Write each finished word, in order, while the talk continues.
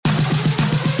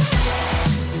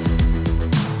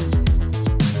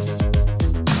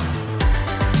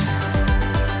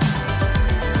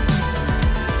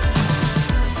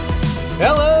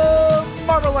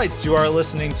Nerds. You are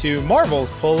listening to Marvel's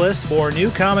pull list for new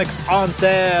comics on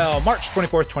sale, March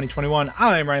 24th, 2021.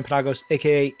 I'm Ryan Penagos,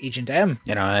 aka Agent M.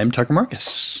 And I'm Tucker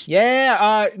Marcus.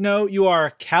 Yeah, no, you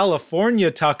are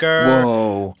California, Tucker.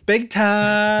 Whoa. Big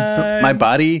time. My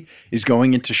body is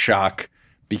going into shock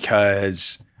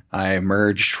because I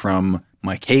emerged from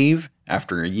my cave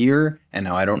after a year, and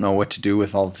now I don't know what to do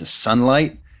with all the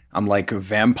sunlight. I'm like a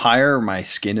vampire. My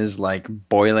skin is like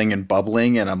boiling and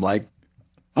bubbling, and I'm like,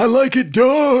 I like it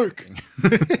dark.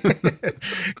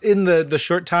 In the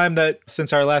short time that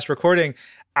since our last recording,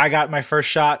 I got my first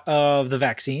shot of the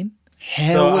vaccine.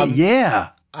 Hell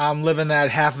yeah. I'm living that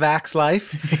half vax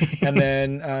life, and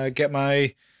then get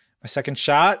my second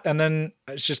shot, and then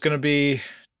it's just going to be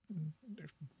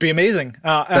amazing.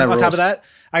 And on top of that,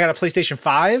 I got a PlayStation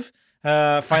 5.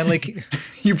 Finally.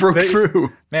 You broke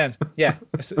through. Man, yeah.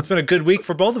 It's been a good week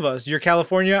for both of us. You're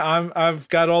California. I've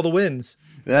got all the wins.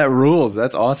 That rules.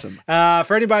 That's awesome.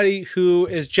 For anybody who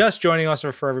is just joining us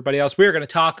or for everybody else, we're going to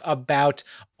talk about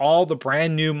all the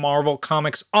brand new Marvel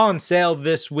comics on sale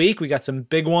this week. We got some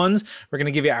big ones. We're going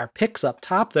to give you our picks up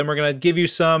top. Then we're going to give you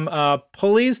some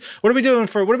pulleys. What are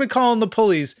we calling the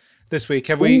pulleys this week?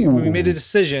 Have we made a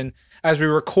decision? As we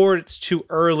record, it's too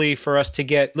early for us to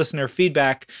get listener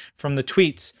feedback from the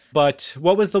tweets. But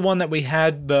what was the one that we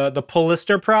had, the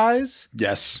Pullister Prize?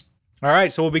 Yes. All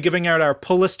right, so we'll be giving out our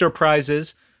Pullister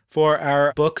Prizes for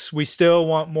our books. We still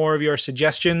want more of your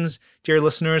suggestions, dear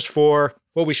listeners, for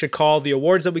what we should call the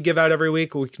awards that we give out every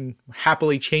week. We can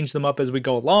happily change them up as we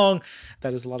go along.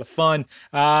 That is a lot of fun.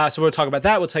 So we'll talk about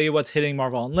that. We'll tell you what's hitting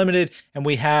Marvel Unlimited. And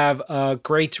we have a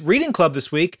great reading club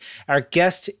this week. Our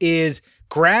guest is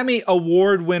Grammy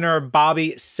Award winner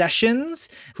Bobby Sessions,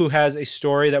 who has a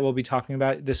story that we'll be talking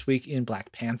about this week in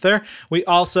Black Panther. We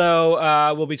also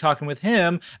will be talking with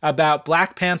him about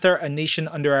Black Panther, A Nation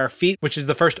Under Our Feet, which is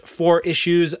the first 4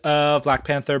 issues of Black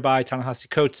Panther by Ta-Nehisi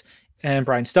Coates and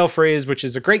Brian Stelfreeze, which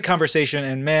is a great conversation.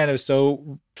 And man, it was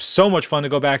so much fun to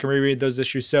go back and reread those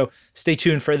issues. So stay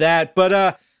tuned for that.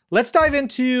 But let's dive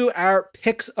into our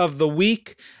picks of the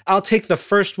week. I'll take the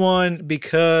first one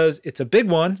because it's a big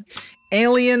one.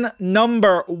 Alien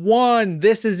 #1.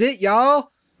 This is it,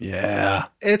 y'all. Yeah.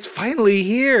 It's finally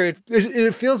here.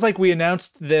 It feels like we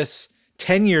announced this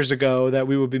 10 years ago that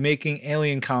we would be making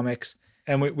Alien comics,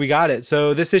 and we got it.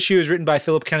 So this issue is written by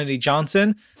Philip Kennedy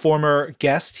Johnson, former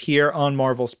guest here on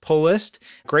Marvel's Pull List.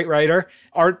 Great writer.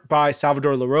 Art by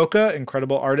Salvador LaRocca,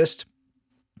 incredible artist.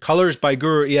 Colors by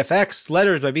Guru EFX,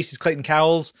 letters by VC's Clayton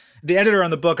Cowles. The editor on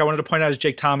the book I wanted to point out is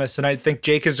Jake Thomas, and I think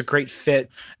Jake is a great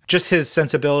fit. Just his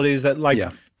sensibilities,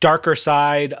 that darker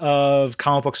side of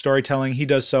comic book storytelling, he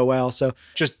does so well. So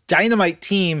just dynamite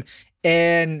team,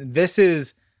 and this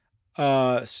is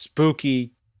a spooky,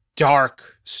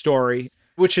 dark story,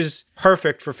 which is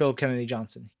perfect for Philip Kennedy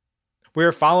Johnson.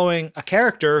 We're following a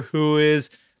character who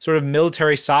is sort of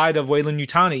military side of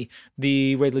Weyland-Yutani.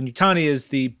 The Weyland-Yutani is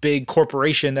the big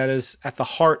corporation that is at the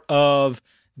heart of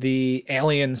the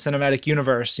Alien cinematic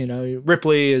universe. You know,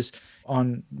 Ripley is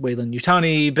on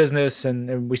Weyland-Yutani business,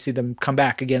 and we see them come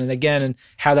back again and again, and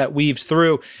how that weaves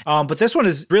through. But this one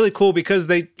is really cool because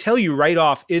they tell you right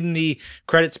off in the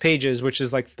credits pages, which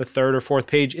is like the 3rd or 4th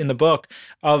page in the book,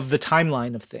 of the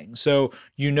timeline of things. So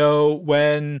you know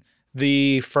when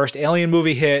the first Alien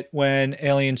movie hit, when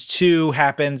Aliens 2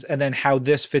 happens, and then how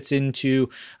this fits into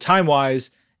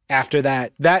time-wise after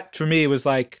that. That, for me, was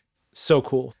like so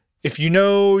cool. If you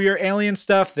know your Alien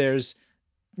stuff, there's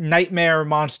nightmare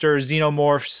monsters,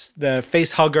 xenomorphs, the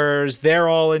face huggers, they're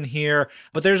all in here.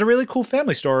 But there's a really cool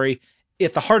family story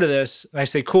at the heart of this. I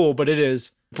say cool, but it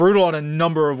is brutal in a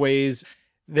number of ways.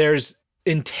 There's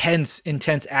intense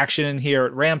action in here.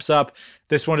 It ramps up.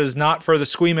 This one is not for the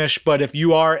squeamish, but if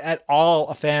you are at all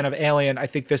a fan of Alien, I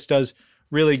think this does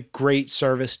really great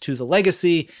service to the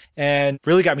legacy and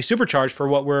really got me supercharged for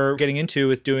what we're getting into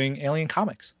with doing Alien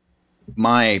comics.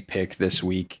 My pick this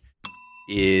week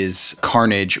is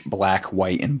Carnage, Black,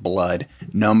 White, and Blood,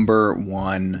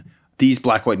 #1. These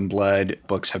Black, White, and Blood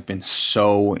books have been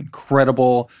so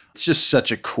incredible. It's just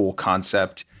such a cool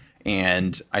concept.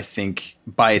 And I think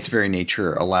by its very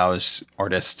nature allows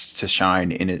artists to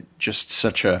shine in just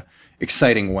such a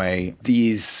exciting way.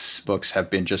 These books have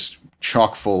been just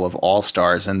chock full of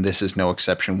all-stars, and this is no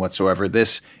exception whatsoever.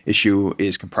 This issue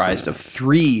is comprised of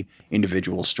 3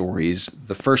 individual stories.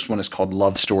 The first one is called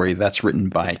Love Story. That's written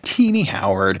by Teenie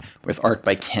Howard with art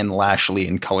by Ken Lashley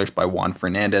and colors by Juan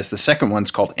Fernandez. The second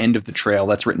one's called End of the Trail.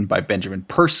 That's written by Benjamin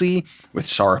Percy with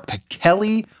Sarah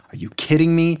Pichelli. Are you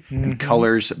kidding me? Mm-hmm. And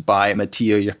colors by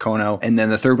Mattia Iacono. And then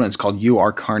the third one is called You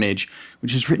Are Carnage,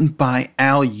 which is written by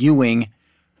Al Ewing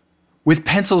with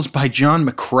pencils by John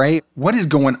McCrae. What is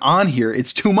going on here?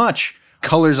 It's too much.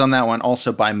 Colors on that one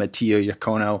also by Matteo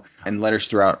Iacono, and letters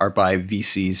throughout are by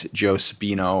VC's Joe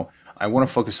Sabino. I want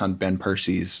to focus on Ben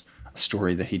Percy's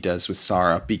story that he does with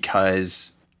Sarah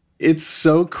because it's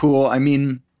so cool. I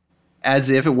mean, as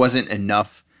if it wasn't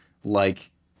enough, like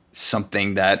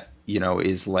something that, you know,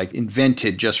 is like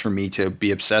invented just for me to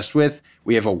be obsessed with.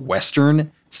 We have a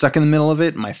Western stuck in the middle of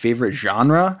it, my favorite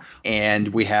genre, and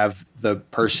we have the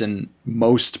person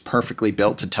most perfectly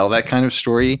built to tell that kind of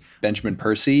story, Benjamin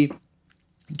Percy,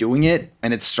 doing it,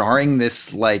 and it's starring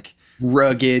this like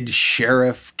rugged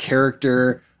sheriff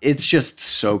character. It's just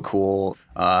so cool.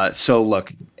 So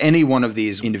look, any one of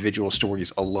these individual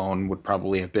stories alone would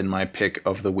probably have been my pick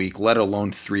of the week, let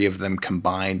alone three of them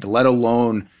combined, let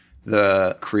alone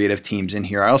the creative teams in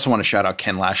here. I also want to shout out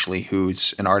Ken Lashley,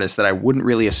 who's an artist that I wouldn't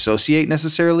really associate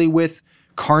necessarily with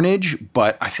Carnage,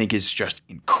 but I think is just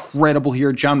incredible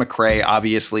here. John McCrae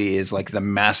obviously is like the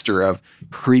master of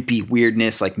creepy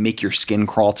weirdness, like make your skin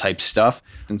crawl type stuff.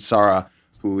 And Sarah,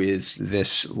 who is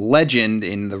this legend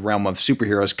in the realm of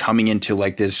superheroes, coming into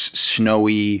like this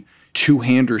snowy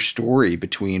two-hander story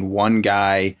between one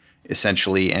guy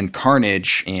essentially and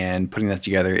Carnage and putting that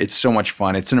together. It's so much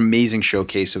fun. It's an amazing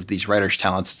showcase of these writers'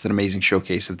 talents. It's an amazing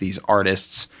showcase of these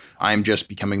artists. I'm just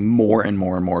becoming more and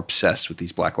more and more obsessed with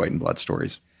these Black, White, and Blood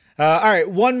stories. All right,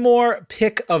 one more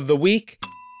pick of the week,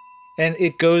 and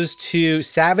it goes to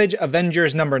Savage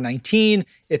Avengers number 19.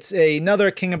 It's another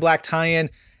King of Black tie-in.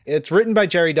 It's written by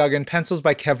Jerry Duggan, pencils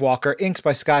by Kev Walker, inks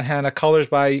by Scott Hanna, colors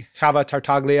by Chava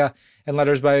Tartaglia, and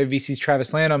letters by VC's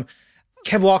Travis Lanham.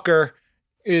 Kev Walker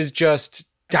is just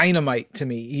dynamite to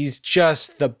me. He's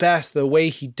just the best. The way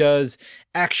he does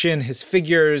action, his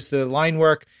figures, the line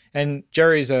work. And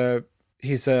Jerry's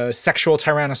he's a sexual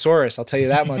tyrannosaurus. I'll tell you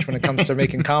that much when it comes to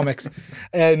making comics.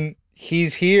 And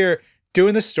he's here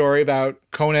doing the story about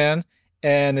Conan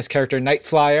and this character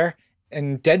Nightflyer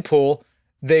and Deadpool.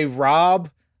 They rob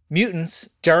mutants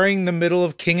during the middle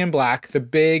of King in Black, the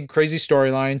big crazy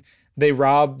storyline. They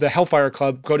rob the Hellfire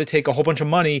Club, go to take a whole bunch of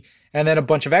money, and then a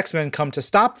bunch of X-Men come to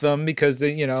stop them because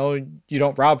you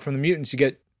don't rob from the mutants, you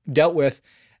get dealt with,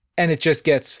 and it just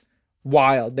gets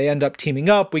wild. They end up teaming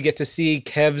up. We get to see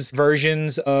Kev's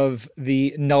versions of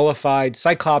the nullified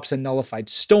Cyclops and nullified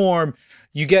Storm.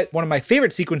 You get one of my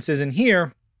favorite sequences in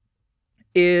here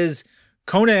is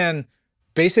Conan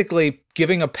basically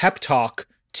giving a pep talk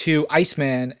to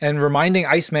Iceman and reminding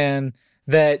Iceman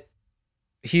that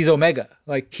he's Omega.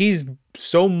 Like, he's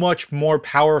so much more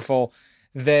powerful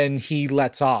than he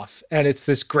lets off. And it's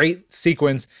this great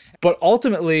sequence. But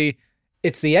ultimately,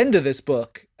 it's the end of this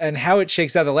book and how it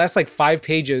shakes out. The last 5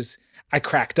 pages, I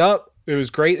cracked up. It was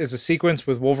great as a sequence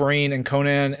with Wolverine and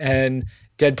Conan and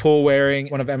Deadpool wearing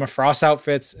one of Emma Frost's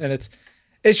outfits. And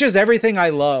it's just everything I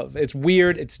love. It's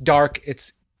weird. It's dark.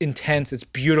 It's intense. It's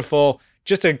beautiful.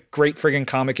 Just a great friggin'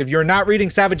 comic. If you're not reading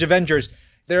Savage Avengers,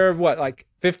 there are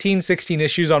 15, 16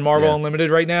 issues on Marvel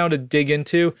Unlimited right now to dig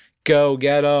into. Go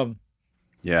get them.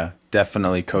 Yeah,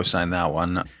 definitely co-sign that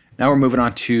one. Now we're moving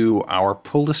on to our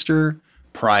Pulitzer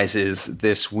prizes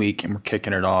this week, and we're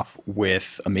kicking it off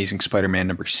with Amazing Spider-Man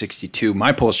number 62.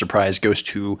 My Pulitzer Prize goes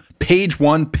to Page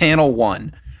 1, Panel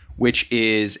 1, which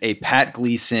is a Pat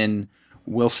Gleason,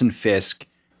 Wilson Fisk,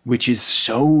 which is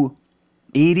so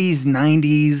 80s,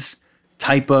 90s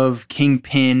type of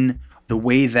Kingpin. The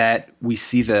way that we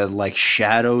see the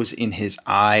shadows in his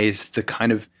eyes, the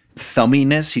kind of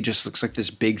thumminess, he just looks like this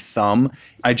big thumb.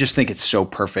 I just think it's so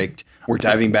perfect. We're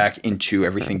diving back into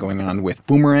everything going on with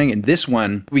Boomerang. And this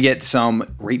one, we get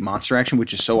some great monster action,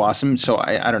 which is so awesome. So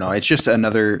I don't know. It's just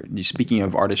another, speaking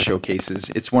of artist showcases,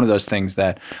 it's one of those things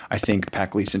that I think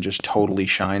Pat Gleason just totally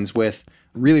shines with.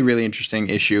 Really, really interesting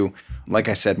issue. Like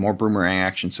I said, more Boomerang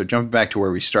action. So jumping back to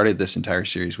where we started this entire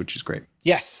series, which is great.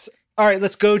 Yes. All right,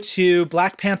 let's go to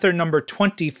Black Panther number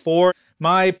 24.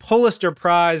 My Pulitzer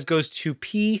Prize goes to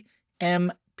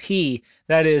PMP.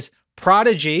 That is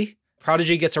Prodigy.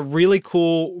 Prodigy gets a really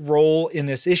cool role in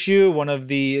this issue. One of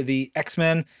the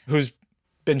X-Men who's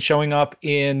been showing up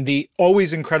in the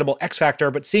always incredible X Factor,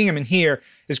 but seeing him in here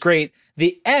is great.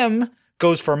 The M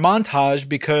goes for montage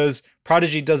because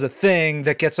Prodigy does a thing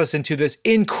that gets us into this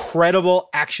incredible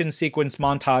action sequence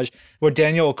montage with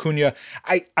Daniel Acuna.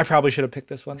 I probably should have picked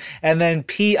this one. And then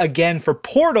P again for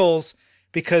portals,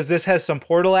 because this has some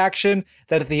portal action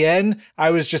that at the end,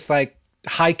 I was just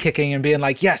high kicking and being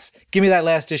like, yes, give me that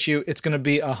last issue. It's going to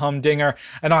be a humdinger.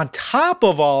 And on top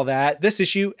of all that, this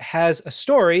issue has a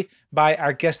story by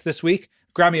our guest this week,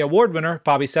 Grammy Award winner,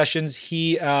 Bobby Sessions.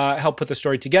 He helped put the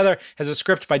story together. Has a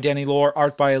script by Danny Lore,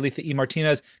 art by Aletha E.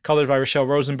 Martinez, colors by Rochelle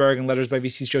Rosenberg, and letters by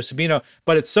VC's Joe Sabino.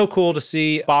 But it's so cool to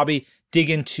see Bobby dig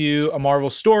into a Marvel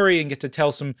story and get to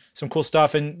tell some cool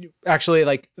stuff. And actually,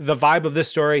 like, the vibe of this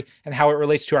story and how it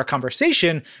relates to our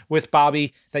conversation with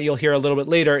Bobby that you'll hear a little bit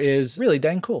later is really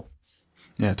dang cool.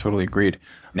 Yeah, totally agreed.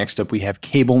 Next up, we have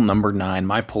Cable number 9.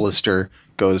 My Pullister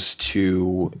goes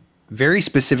to very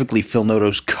specifically Phil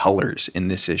Noto's colors in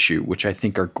this issue, which I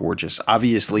think are gorgeous.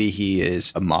 Obviously, he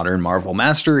is a modern Marvel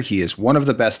master. He is one of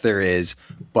the best there is,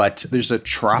 but there's a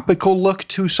tropical look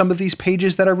to some of these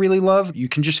pages that I really love. You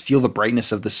can just feel the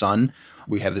brightness of the sun.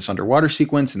 We have this underwater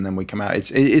sequence, and then we come out.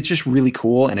 It's just really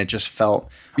cool, and it just felt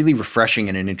really refreshing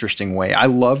in an interesting way. I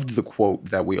loved the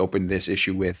quote that we opened this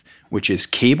issue with, which is,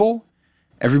 Cable,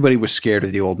 everybody was scared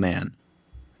of the old man.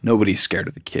 Nobody's scared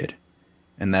of the kid.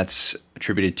 And that's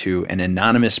attributed to an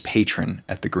anonymous patron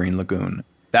at the Green Lagoon.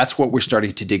 That's what we're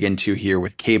starting to dig into here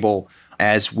with Cable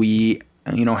as we,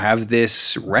 have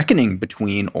this reckoning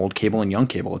between old Cable and young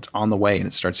Cable. It's on the way, and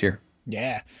it starts here.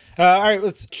 Yeah. All right,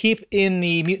 let's keep in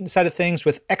the mutant side of things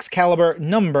with Excalibur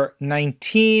number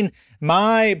 19.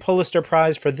 My Pulitzer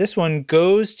Prize for this one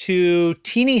goes to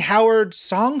Teenie Howard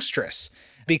Songstress,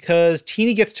 because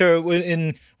Teenie gets to,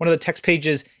 in one of the text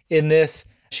pages in this,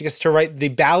 she gets to write The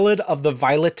Ballad of the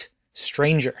Violet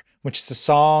Stranger, which is a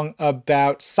song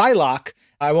about Psylocke.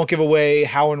 I won't give away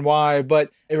how and why,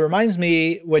 but it reminds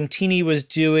me when Teenie was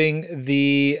doing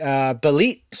the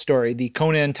Belit story, the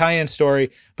Conan tie-in story.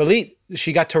 Belit,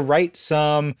 she got to write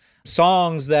some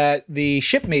songs that the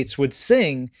shipmates would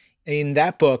sing in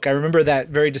that book. I remember that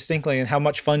very distinctly and how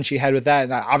much fun she had with that.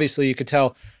 And obviously you could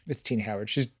tell it's Teenie Howard.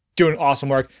 She's doing awesome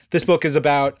work. This book is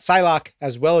about Psylocke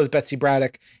as well as Betsy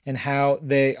Braddock and how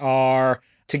they are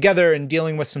together and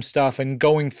dealing with some stuff and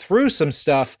going through some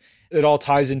stuff. It all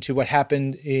ties into what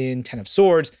happened in Ten of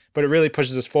Swords, but it really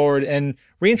pushes us forward and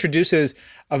reintroduces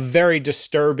a very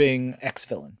disturbing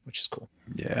ex-villain, which is cool.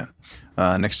 Yeah.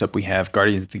 Next up, we have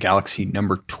Guardians of the Galaxy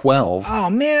number 12. Oh,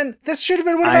 man, this should have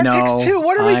been one of our picks, too.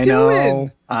 What are we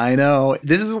doing? I know.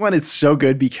 This is one, it's so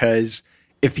good because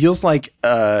it feels like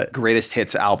a greatest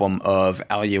hits album of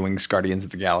Al Ewing's Guardians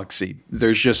of the Galaxy.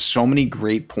 There's just so many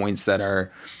great points that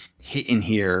are hit in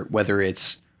here, whether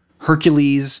it's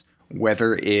Hercules,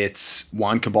 whether it's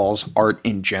Juan Cabal's art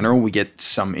in general. We get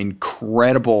some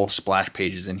incredible splash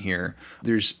pages in here.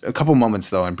 There's a couple moments,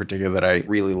 though, in particular that I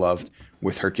really loved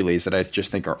with Hercules that I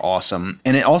just think are awesome.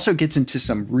 And it also gets into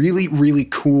some really, really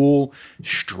cool,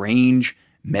 strange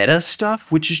meta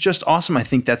stuff, which is just awesome. I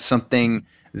think that's something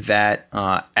that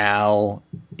Al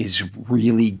is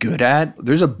really good at.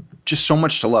 There's just so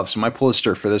much to love. So my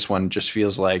Pulitzer for this one just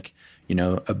feels like,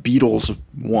 a Beatles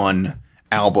one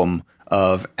album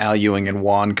of Al Ewing and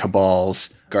Juan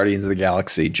Cabal's Guardians of the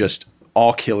Galaxy. Just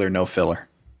all killer, no filler.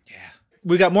 Yeah.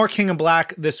 We got more King of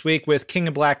Black this week with King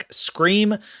of Black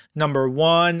Scream number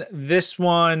 1. This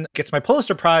one gets my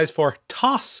Pulitzer Prize for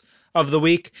Toss of the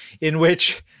Week, in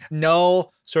which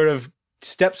Null sort of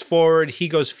steps forward. He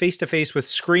goes face to face with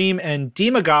Scream and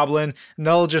Demogoblin.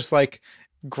 Null just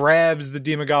grabs the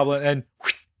Demogoblin and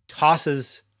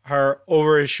tosses her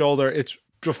over his shoulder. It's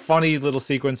a funny little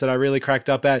sequence that I really cracked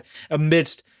up at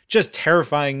amidst just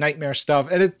terrifying nightmare stuff.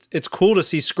 And it's cool to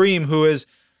see Scream, who is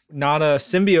not a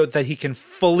symbiote that he can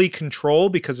fully control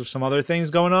because of some other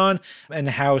things going on, and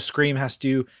how Scream has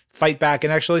to fight back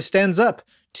and actually stands up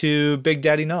to Big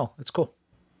Daddy Null. It's cool.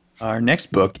 Our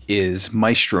next book is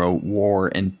Maestro,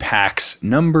 War and Pax,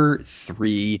 number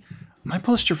 3. My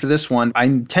poster for this one,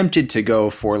 I'm tempted to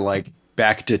go for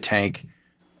back to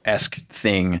tank-esque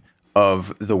thing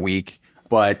of the week,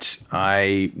 but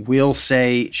I will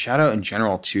say shout out in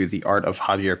general to the art of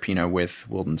Javier Pina with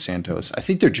Wilden Santos. I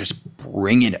think they're just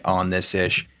bringing it on this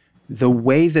ish. The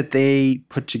way that they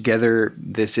put together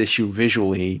this issue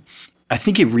visually, I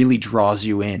think it really draws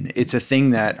you in. It's a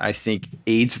thing that I think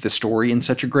aids the story in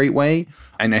such a great way.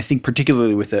 And I think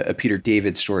particularly with a Peter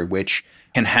David story, which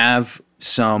can have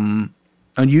some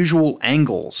unusual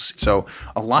angles. So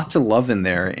a lot to love in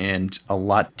there and a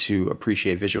lot to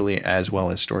appreciate visually as well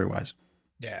as story-wise.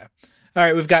 Yeah. All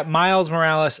right, we've got Miles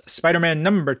Morales, Spider-Man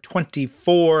number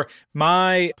 24.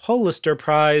 My Pulitzer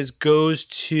Prize goes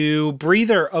to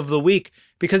Breather of the Week,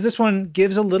 because this one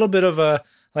gives a little bit of a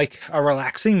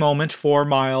relaxing moment for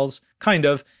Miles, kind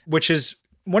of, which is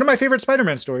one of my favorite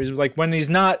Spider-Man stories. When he's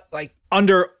not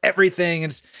under everything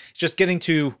and it's just getting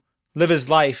to live his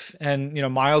life. And,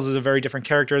 Miles is a very different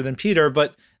character than Peter,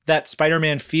 but that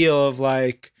Spider-Man feel of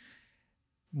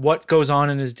what goes on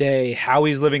in his day, how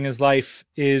he's living his life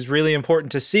is really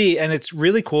important to see. And it's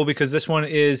really cool because this one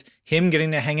is him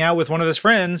getting to hang out with one of his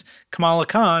friends, Kamala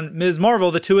Khan, Ms. Marvel.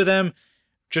 The two of them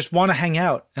just want to hang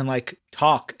out and like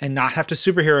talk and not have to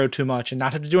superhero too much and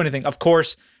not have to do anything. Of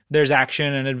course, there's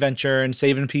action and adventure and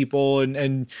saving people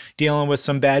and dealing with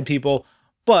some bad people,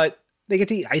 but they get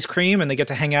to eat ice cream and they get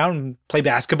to hang out and play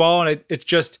basketball. And it's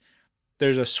just,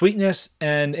 there's a sweetness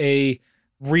and a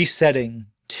resetting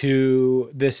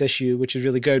to this issue, which is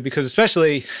really good because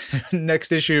especially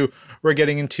next issue, we're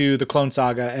getting into the Clone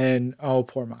Saga and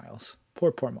poor Miles.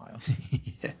 Poor Miles.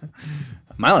 Yeah.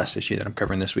 My last issue that I'm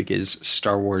covering this week is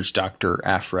Star Wars Dr.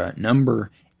 Aphra number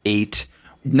 8.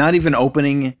 Not even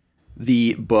opening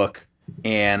the book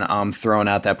and I'm throwing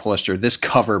out that poster. This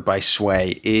cover by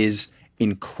Sway is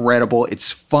incredible.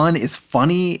 It's fun. It's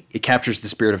funny. It captures the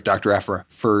spirit of Dr. Aphra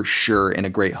for sure in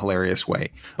a great, hilarious way.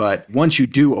 But once you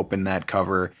do open that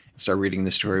cover and start reading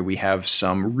the story, we have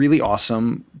some really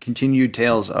awesome continued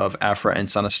tales of Aphra and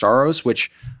Son of Staros,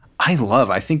 which I love.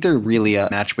 I think they're really a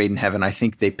match made in heaven. I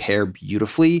think they pair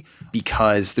beautifully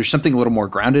because there's something a little more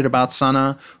grounded about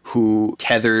Sana, who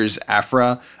tethers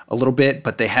Aphra a little bit,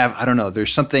 but they have, I don't know,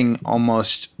 there's something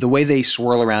almost, the way they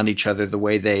swirl around each other, the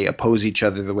way they oppose each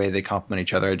other, the way they complement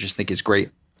each other, I just think is great.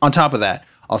 On top of that,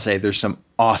 I'll say there's some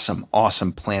awesome,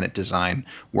 awesome planet design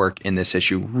work in this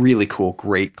issue. Really cool,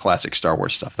 great classic Star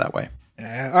Wars stuff that way.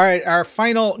 All right, our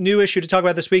final new issue to talk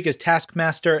about this week is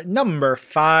Taskmaster number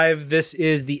 5. This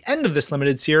is the end of this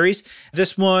limited series.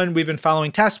 This one, we've been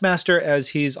following Taskmaster as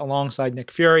he's alongside Nick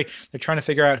Fury. They're trying to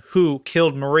figure out who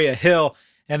killed Maria Hill.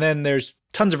 And then there's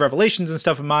tons of revelations and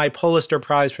stuff. And my Pulitzer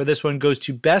Prize for this one goes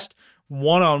to Best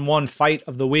One-on-One Fight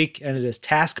of the Week. And it is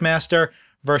Taskmaster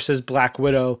versus Black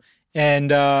Widow.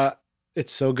 And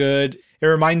it's so good. It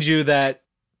reminds you that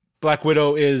Black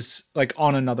Widow is like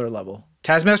on another level.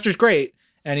 Taskmaster's great,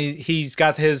 and he's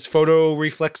got his photo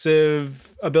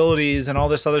reflexive abilities and all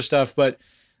this other stuff, but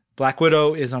Black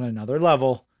Widow is on another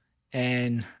level,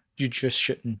 and you just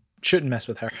shouldn't mess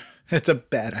with her. It's a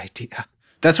bad idea.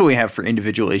 That's what we have for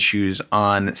individual issues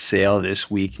on sale this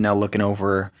week. Now looking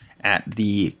over at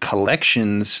the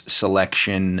collections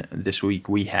selection this week,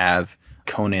 we have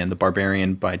Conan the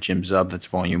Barbarian by Jim Zub. That's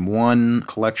volume 1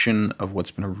 collection of what's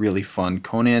been a really fun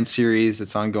Conan series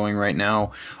that's ongoing right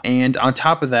now. And on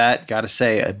top of that, gotta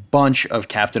say, a bunch of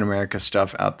Captain America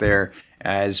stuff out there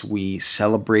as we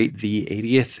celebrate the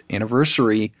 80th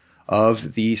anniversary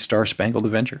of the Star Spangled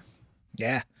Adventure.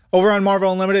 Yeah. Over on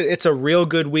Marvel Unlimited, it's a real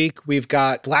good week. We've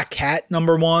got Black Cat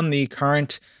number 1, the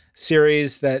current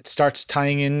series that starts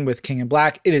tying in with King in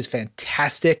Black. It is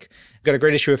fantastic. We've got a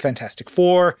great issue of Fantastic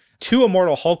Four, 2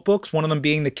 Immortal Hulk books, one of them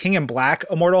being the King in Black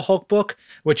Immortal Hulk book,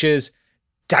 which is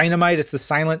dynamite. It's the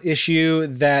silent issue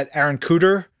that Aaron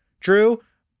Cooter drew.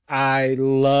 I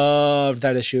love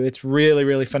that issue. It's really,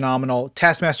 really phenomenal.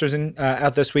 Taskmaster's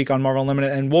out this week on Marvel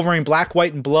Unlimited, and Wolverine Black,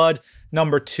 White, and Blood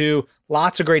number 2.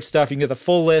 Lots of great stuff. You can get the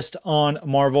full list on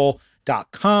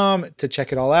marvel.com to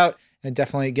check it all out. And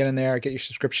definitely get in there, get your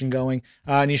subscription going.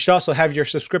 And you should also have your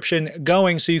subscription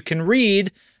going so you can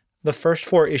read the first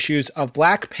 4 issues of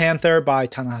Black Panther by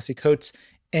Ta-Nehisi Coates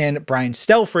and Brian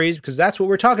Stelfreeze, because that's what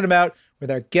we're talking about with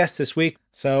our guest this week.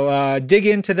 So dig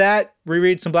into that,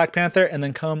 reread some Black Panther, and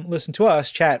then come listen to us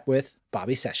chat with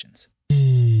Bobby Sessions.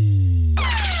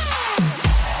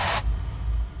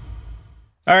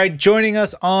 All right, joining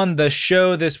us on the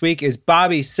show this week is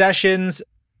Bobby Sessions.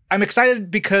 I'm excited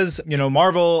because,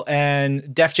 Marvel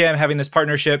and Def Jam having this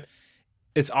partnership.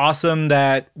 It's awesome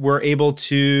that we're able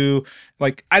to,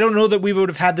 I don't know that we would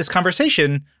have had this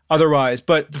conversation otherwise,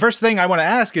 but the first thing I want to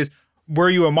ask is, were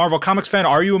you a Marvel Comics fan?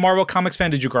 Are you a Marvel Comics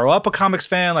fan? Did you grow up a comics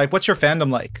fan? What's your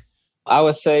fandom like? I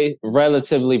would say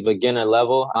relatively beginner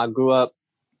level. I grew up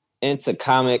into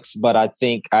comics, but I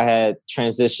think I had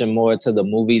transitioned more to the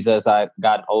movies as I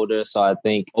got older. So I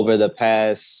think over the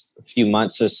past few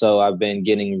months or so, I've been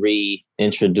getting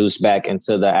reintroduced back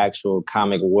into the actual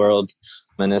comic world.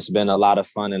 And it's been a lot of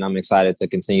fun, and I'm excited to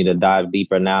continue to dive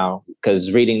deeper now,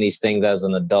 because reading these things as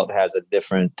an adult has a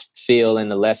different feel, and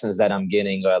the lessons that I'm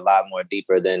getting are a lot more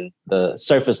deeper than the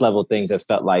surface level things it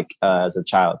felt like as a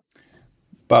child.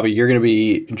 Bobby, you're going to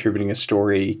be contributing a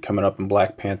story coming up in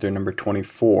Black Panther number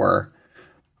 24.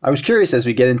 I was curious, as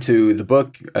we get into the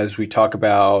book, as we talk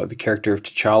about the character of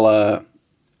T'Challa,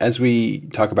 as we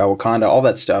talk about Wakanda, all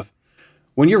that stuff,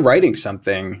 when you're writing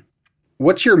something,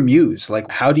 what's your muse?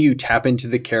 How do you tap into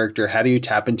the character? How do you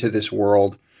tap into this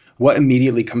world? What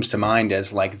immediately comes to mind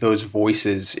as those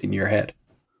voices in your head?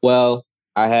 Well,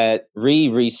 I had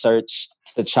researched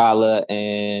T'Challa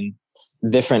and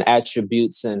different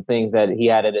attributes and things that he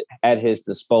had at his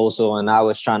disposal. And I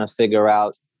was trying to figure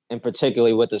out, and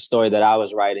particularly with the story that I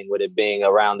was writing, with it being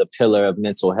around the pillar of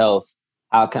mental health,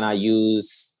 how can I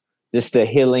use just the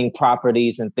healing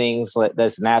properties and things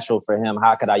that's natural for him?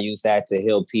 How could I use that to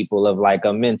heal people of like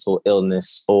a mental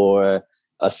illness or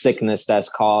a sickness that's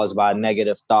caused by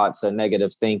negative thoughts or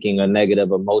negative thinking or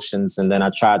negative emotions? And then I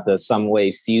tried to some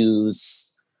way fuse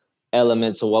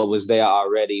elements of what was there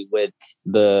already with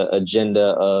the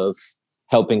agenda of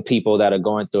helping people that are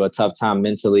going through a tough time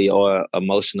mentally or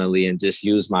emotionally, and just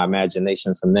use my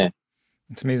imagination from there.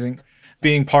 It's amazing.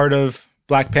 Being part of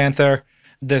Black Panther,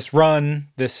 this run,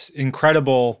 this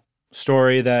incredible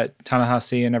story that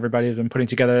Ta-Nehisi and everybody has been putting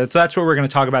together. So that's what we're going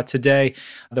to talk about today.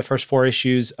 The first 4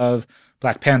 issues of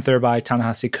Black Panther by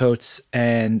Ta-Nehisi Coates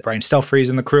and Brian Stelfreeze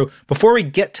and the crew. Before we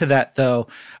get to that, though,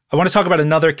 I want to talk about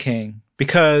another king,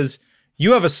 because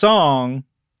you have a song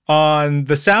on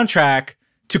the soundtrack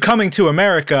to Coming to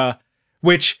America,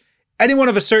 which anyone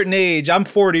of a certain age, I'm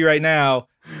 40 right now,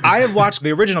 I have watched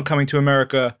the original Coming to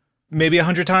America maybe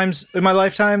 100 times in my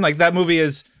lifetime. Like, that movie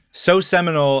is so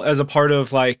seminal as a part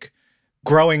of like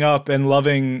growing up and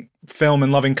loving film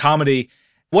and loving comedy.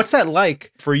 What's that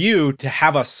like for you to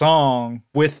have a song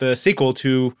with the sequel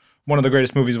to one of the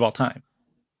greatest movies of all time?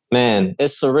 Man,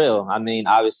 it's surreal. I mean,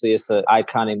 obviously, it's an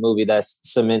iconic movie that's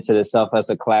cemented itself as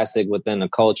a classic within the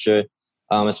culture.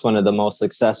 It's one of the most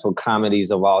successful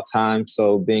comedies of all time.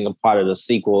 So being a part of the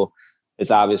sequel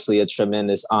is obviously a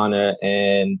tremendous honor.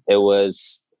 And it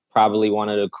was probably one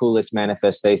of the coolest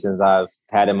manifestations I've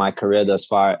had in my career thus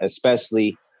far,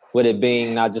 especially with it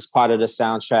being not just part of the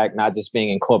soundtrack, not just being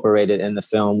incorporated in the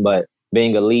film, but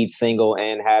being a lead single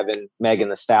and having Megan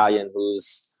Thee Stallion,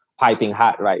 who's piping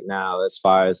hot right now as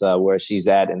far as where she's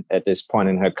at this point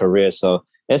in her career. So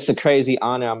it's a crazy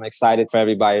honor. I'm excited for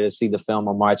everybody to see the film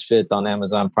on March 5th on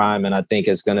Amazon Prime. And I think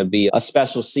it's going to be a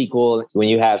special sequel when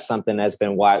you have something that's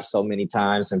been watched so many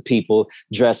times and people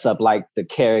dress up like the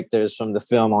characters from the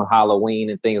film on Halloween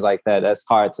and things like that. That's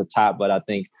hard to top, but I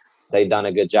think they've done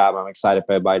a good job. I'm excited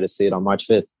for everybody to see it on March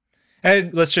 5th.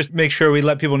 And let's just make sure we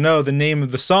let people know the name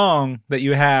of the song that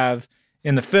you have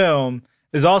in the film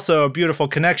is also a beautiful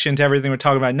connection to everything we're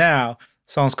talking about now.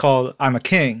 The song's called I'm a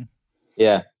King.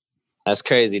 Yeah, that's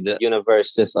crazy. The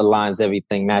universe just aligns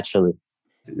everything naturally.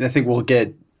 I think we'll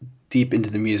get deep into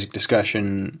the music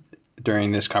discussion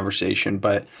during this conversation,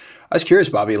 but I was curious,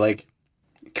 Bobby, like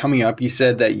coming up, you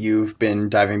said that you've been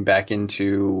diving back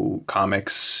into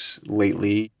comics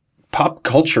lately. Pop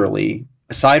culturally,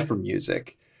 aside from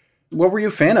music, what were you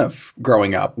a fan of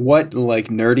growing up? What like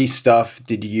nerdy stuff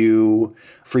did you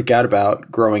freak out about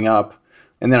growing up?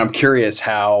 And then I'm curious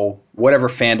how, whatever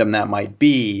fandom that might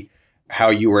be, how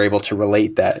you were able to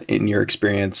relate that in your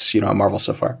experience, at Marvel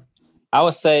so far. I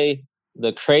would say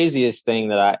the craziest thing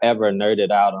that I ever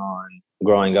nerded out on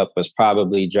growing up was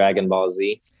probably Dragon Ball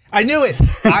Z. I knew it.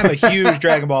 I'm a huge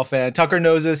Dragon Ball fan. Tucker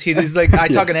knows this. He's like, I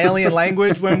talk an alien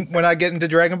language when I get into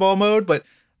Dragon Ball mode, but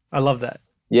I love that.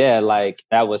 Yeah, like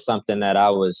that was something that I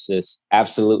was just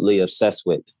absolutely obsessed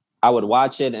with. I would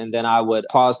watch it and then I would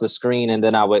pause the screen and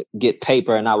then I would get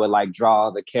paper and I would like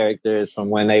draw the characters from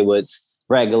when they was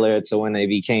regular to when they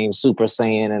became Super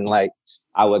Saiyan, and like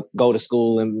I would go to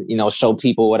school and show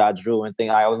people what I drew and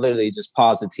think I would literally just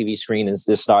pause the TV screen and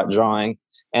just start drawing.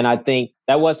 And I think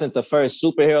that wasn't the first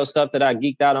superhero stuff that I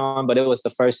geeked out on, but it was the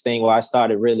first thing where I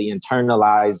started really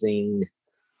internalizing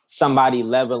somebody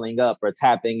leveling up or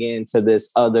tapping into this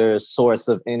other source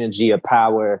of energy or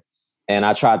power. And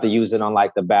I tried to use it on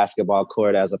like the basketball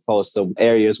court as opposed to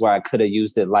areas where I could have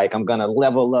used it. Like I'm going to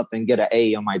level up and get an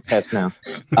A on my test now.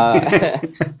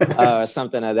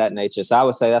 Something of that nature. So I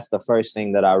would say that's the first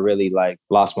thing that I really like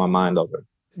lost my mind over.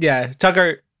 Yeah.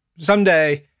 Tucker,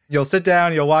 someday you'll sit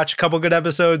down, you'll watch a couple good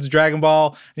episodes of Dragon Ball,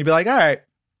 and you'll be like, all right,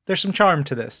 there's some charm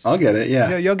to this. I'll get it.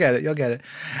 Yeah. You'll get it. You'll get it.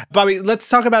 Bobby, let's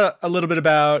talk about a little bit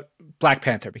about Black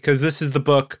Panther, because this is the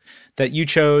book that you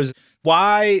chose.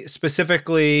 Why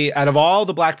specifically, out of all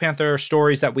the Black Panther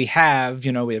stories that we have,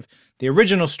 we have the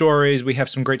original stories, we have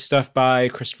some great stuff by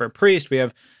Christopher Priest, we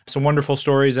have some wonderful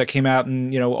stories that came out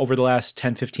in, over the last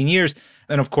 10, 15 years.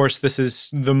 And of course, this is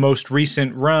the most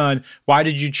recent run. Why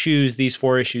did you choose these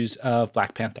 4 issues of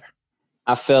Black Panther?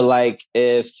 I feel like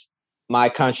if my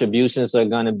contributions are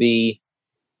going to be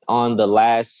on the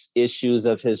last issues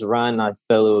of his run, I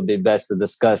feel it would be best to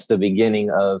discuss the beginning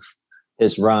of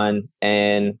his run.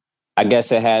 And I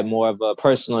guess it had more of a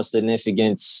personal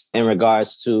significance in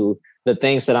regards to the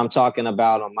things that I'm talking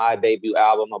about on my debut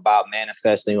album about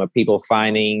manifesting, or people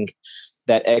finding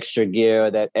that extra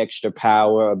gear, that extra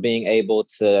power, or being able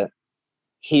to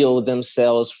heal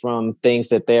themselves from things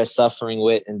that they're suffering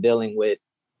with and dealing with.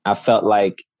 I felt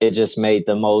like it just made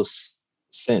the most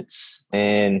sense.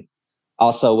 And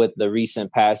also with the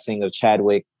recent passing of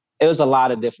Chadwick, it was a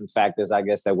lot of different factors, I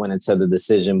guess, that went into the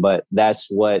decision, but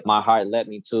that's what my heart led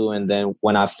me to. And then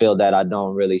when I feel that, I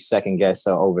don't really second guess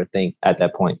or overthink at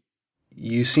that point.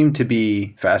 You seem to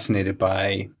be fascinated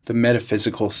by the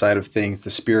metaphysical side of things,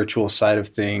 the spiritual side of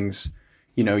things.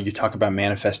 You know, you talk about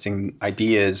manifesting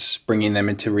ideas, bringing them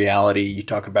into reality. You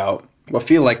talk about what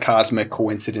feel like cosmic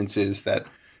coincidences that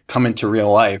come into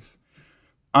real life.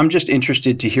 I'm just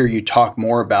interested to hear you talk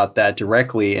more about that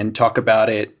directly and talk about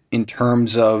it in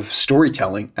terms of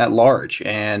storytelling at large,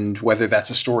 and whether that's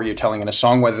a story you're telling in a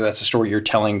song, whether that's a story you're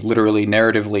telling literally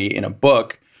narratively in a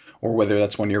book, or whether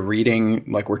that's when you're reading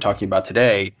like we're talking about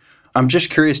today. I'm just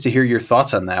curious to hear your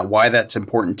thoughts on that, why that's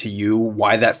important to you,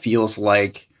 why that feels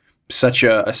like such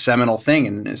a seminal thing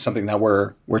and something that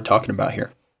we're talking about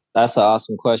here. That's an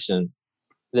awesome question.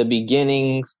 The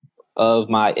beginning of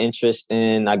my interest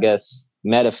in, I guess,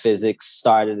 metaphysics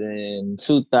started in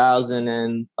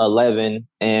 2011,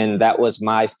 and that was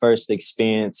my first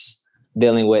experience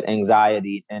dealing with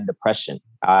anxiety and depression.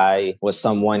 I was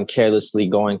someone carelessly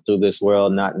going through this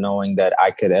world, not knowing that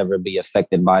I could ever be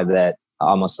affected by that,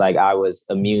 almost like I was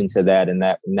immune to that and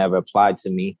that never applied to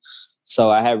me.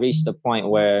 So I had reached a point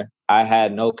where I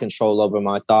had no control over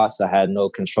my thoughts. I had no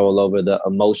control over the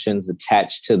emotions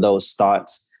attached to those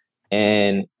thoughts.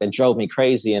 And it drove me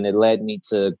crazy. And it led me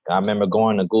to, I remember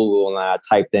going to Google and I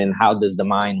typed in, how does the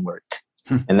mind work?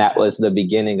 And that was the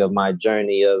beginning of my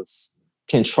journey of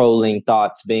controlling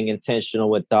thoughts, being intentional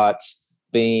with thoughts,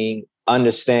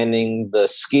 understanding the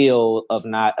skill of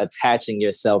not attaching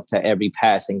yourself to every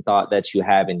passing thought that you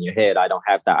have in your head. I don't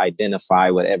have to identify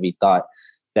with every thought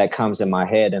that comes in my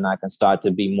head, and I can start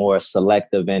to be more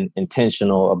selective and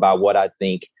intentional about what I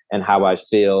think and how I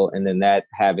feel, and then that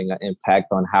having an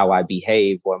impact on how I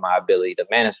behave or my ability to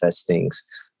manifest things.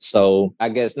 So I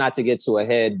guess not to get too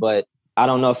ahead, but I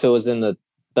don't know if it was in the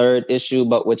third issue,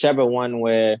 but whichever one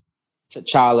where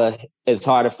T'Challa, it's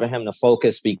harder for him to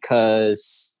focus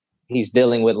because he's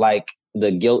dealing with like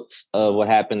the guilt of what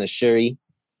happened to Shuri.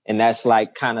 And that's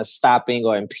like kind of stopping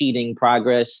or impeding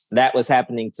progress. That was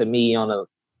happening to me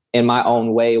in my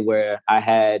own way, where I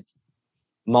had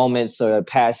moments or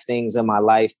past things in my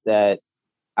life that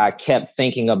I kept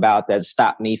thinking about that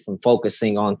stopped me from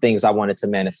focusing on things I wanted to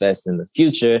manifest in the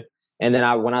future. And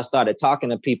then when I started talking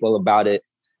to people about it,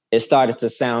 it started to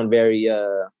sound very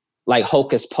like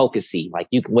hocus pocusy, like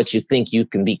what you think you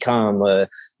can become,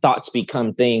 thoughts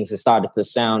become things. It started to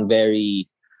sound very,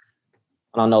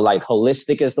 I don't know, like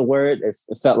holistic is the word. It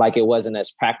felt like it wasn't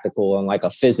as practical on like a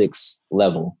physics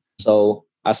level. So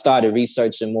I started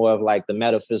researching more of like the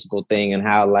metaphysical thing and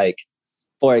how, like,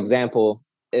 for example,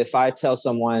 if I tell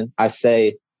someone, I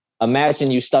say,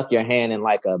 imagine you stuck your hand in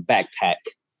like a backpack,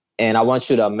 and I want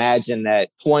you to imagine that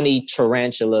 20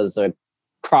 tarantulas are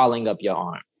crawling up your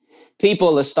arm.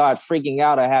 People will start freaking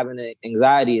out or having an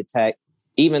anxiety attack,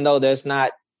 even though there's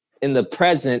not, in the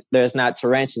present, there's not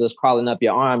tarantulas crawling up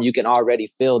your arm. You can already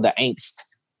feel the angst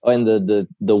and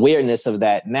the weirdness of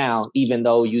that now, even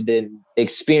though you didn't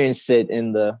experience it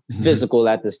in the physical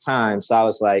at this time. So I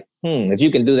was like, if you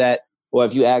can do that, or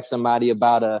if you ask somebody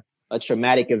about a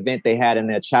traumatic event they had in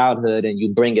their childhood and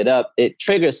you bring it up, it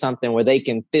triggers something where they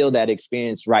can feel that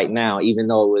experience right now, even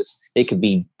though it could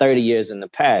be 30 years in the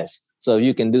past. So if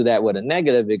you can do that with a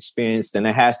negative experience, then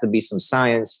there has to be some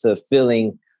science to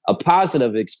feeling a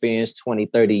positive experience 20,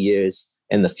 30 years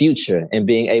in the future and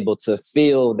being able to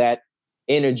feel that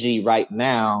energy right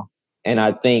now. And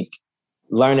I think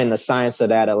learning the science of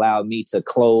that allowed me to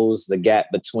close the gap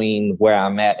between where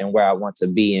I'm at and where I want to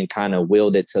be and kind of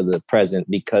wield it to the present,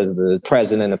 because the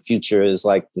present and the future is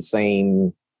like the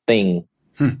same thing,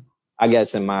 I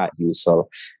guess, in my view. So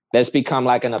that's become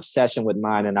like an obsession with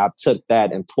mine. And I've took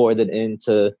that and poured it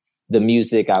into the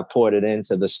music. I poured it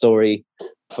into the story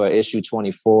for issue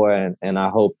 24. And I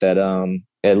hope that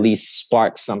at least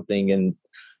spark something in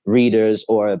readers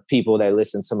or people that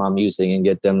listen to my music and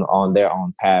get them on their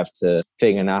own path to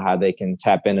figuring out how they can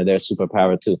tap into their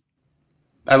superpower too.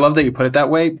 I love that you put it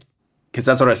that way, because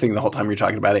that's what I was thinking the whole time you're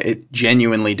talking about it. It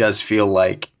genuinely does feel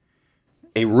like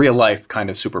a real life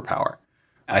kind of superpower.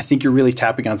 I think you're really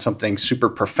tapping on something super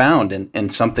profound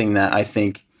and something that I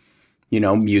think,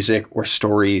 music or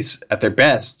stories at their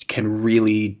best can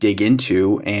really dig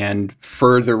into and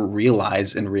further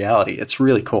realize in reality. It's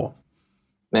really cool.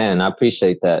 Man, I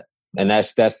appreciate that. And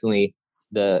that's definitely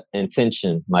the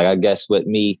intention. Like, I guess with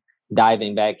me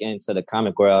diving back into the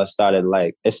comic world,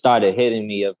 it started hitting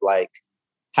me of like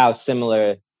how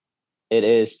similar it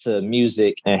is to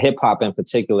music and hip hop in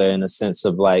particular, in a sense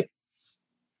of like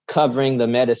covering the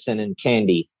medicine in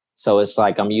candy. So it's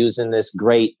like I'm using this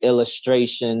great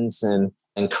illustrations and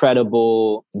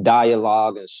incredible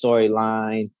dialogue and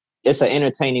storyline. It's an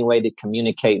entertaining way to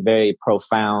communicate very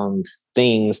profound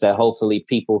things that hopefully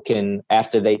people can,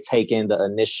 after they take in the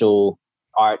initial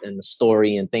art and the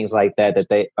story and things like that, that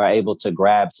they are able to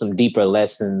grab some deeper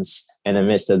lessons in the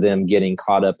midst of them getting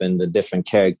caught up in the different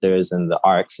characters and the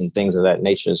arcs and things of that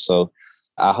nature. So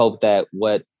I hope that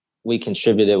what we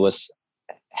contributed was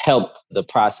helped the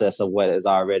process of what is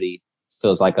already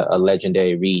feels like a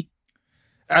legendary read.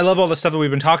 I love all the stuff that we've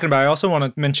been talking about. I also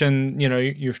want to mention,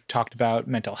 you've talked about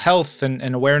mental health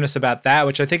and awareness about that,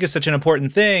 which I think is such an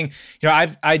important thing.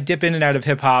 I dip in and out of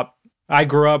hip hop. I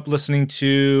grew up listening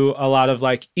to a lot of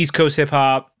like East Coast hip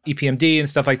hop, EPMD and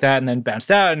stuff like that, and then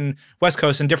bounced out and West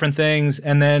Coast and different things.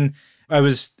 And then I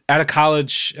was out of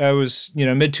college. I was,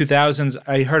 mid 2000s.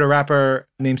 I heard a rapper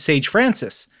named Sage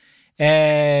Francis.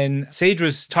 And Sage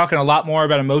was talking a lot more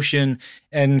about emotion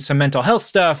and some mental health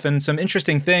stuff and some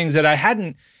interesting things that I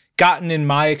hadn't gotten in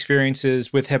my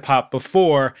experiences with hip hop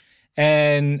before.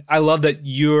 And I love that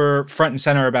you're front and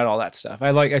center about all that stuff.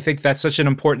 I think that's such an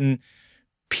important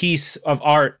piece of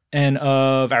art and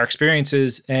of our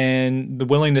experiences, and the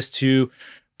willingness to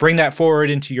bring that forward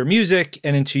into your music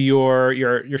and into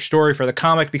your story for the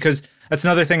comic, because that's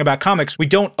another thing about comics. We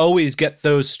don't always get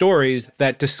those stories,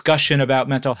 that discussion about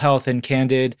mental health in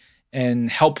candid and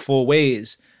helpful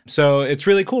ways. So it's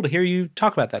really cool to hear you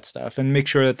talk about that stuff and make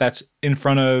sure that that's in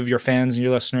front of your fans and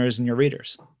your listeners and your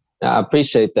readers. I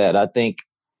appreciate that. I think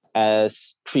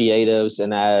as creatives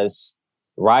and as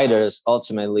writers,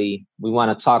 ultimately, we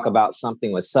want to talk about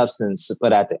something with substance,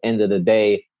 but at the end of the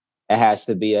day, it has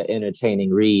to be an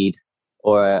entertaining read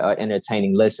or an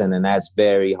entertaining listen, and that's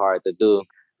very hard to do.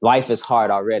 Life is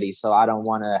hard already, so I don't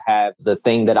want to have the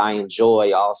thing that I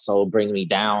enjoy also bring me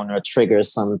down or trigger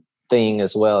something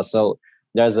as well. So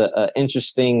there's an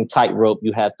interesting tightrope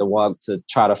you have to walk to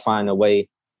try to find a way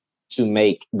to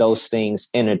make those things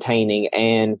entertaining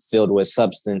and filled with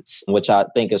substance, which I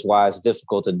think is why it's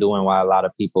difficult to do and why a lot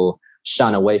of people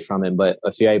shun away from it. But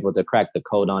if you're able to crack the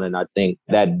code on it, I think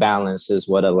that balance is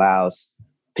what allows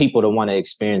people to want to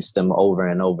experience them over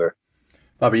and over.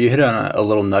 Bobby, you hit on a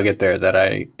little nugget there that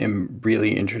I am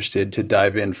really interested to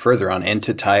dive in further on and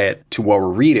to tie it to what we're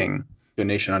reading, The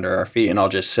Nation Under Our Feet. And I'll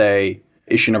just say,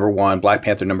 issue number 1, Black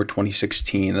Panther number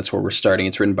 2016, that's where we're starting.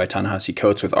 It's written by Ta-Nehisi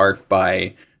Coates with art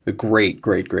by the great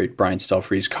Brian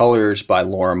Stelfreeze, colors by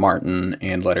Laura Martin,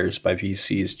 and letters by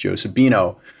VC's Joe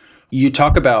Sabino. You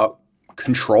talk about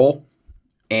control,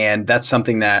 and that's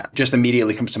something that just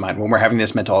immediately comes to mind when we're having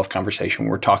this mental health conversation.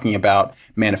 We're talking about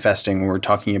manifesting. We're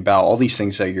talking about all these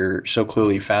things that you're so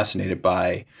clearly fascinated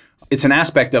by. It's an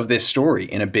aspect of this story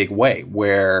in a big way,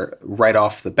 where right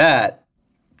off the bat,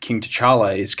 King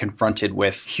T'Challa is confronted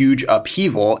with huge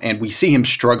upheaval, and we see him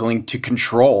struggling to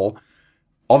control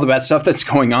all the bad stuff that's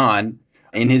going on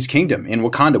in his kingdom, in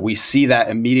Wakanda. We see that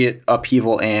immediate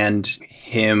upheaval and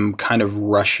him kind of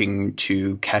rushing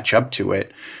to catch up to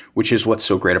it, which is what's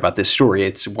so great about this story.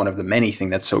 It's one of the many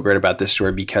things that's so great about this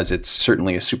story, because it's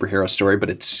certainly a superhero story, but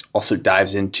it's also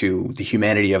dives into the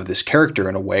humanity of this character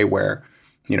in a way where,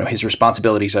 his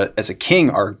responsibilities as a king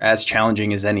are as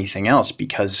challenging as anything else,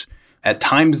 because at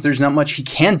times there's not much he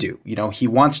can do. He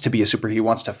wants to be a superhero. He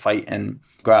wants to fight and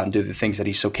go out and do the things that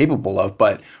he's so capable of.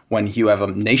 But when you have a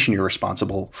nation you're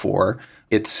responsible for,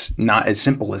 it's not as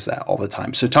simple as that all the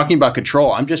time. So talking about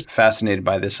control, I'm just fascinated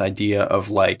by this idea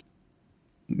of like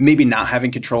maybe not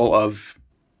having control of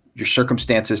your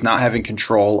circumstances, not having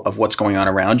control of what's going on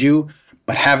around you,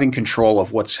 but having control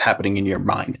of what's happening in your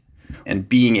mind and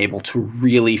being able to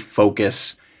really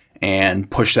focus and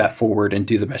push that forward and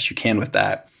do the best you can with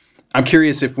that. I'm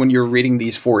curious if when you're reading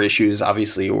these 4 issues,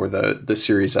 obviously, or the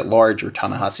series at large, or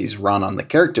Ta-Nehisi's run on the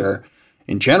character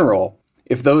in general,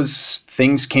 if those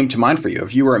things came to mind for you,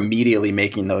 if you were immediately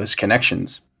making those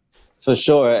connections. For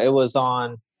sure. It was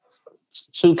on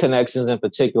 2 connections in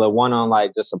particular, one on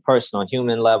like just a personal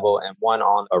human level and one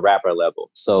on a rapper level.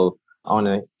 So on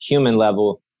a human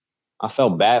level, I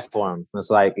felt bad for him. It's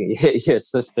like your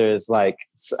sister is like,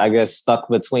 I guess, stuck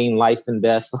between life and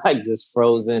death, like just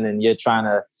frozen, and you're trying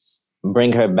to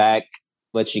bring her back,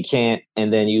 but you can't.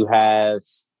 And then you have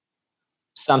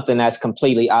something that's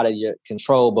completely out of your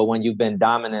control. But when you've been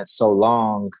dominant so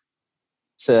long,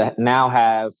 to now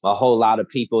have a whole lot of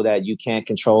people that you can't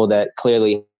control that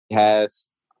clearly have,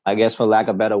 I guess, for lack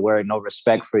of a better word, no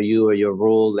respect for you or your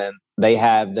rule. And they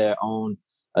have their own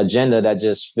agenda that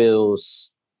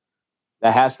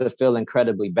has to feel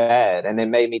incredibly bad. And it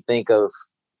made me think of,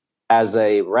 as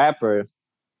a rapper,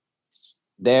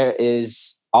 there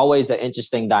is always an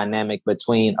interesting dynamic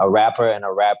between a rapper and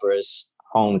a rapper's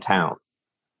hometown.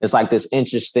 It's like this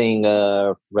interesting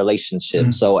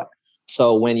relationship.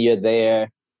 So when you're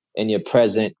there and you're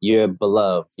present, you're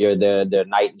beloved. You're the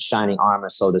knight in shining armor,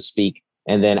 so to speak.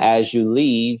 And then as you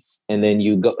leave and then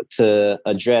you go to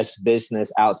address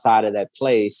business outside of that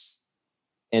place,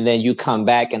 and then you come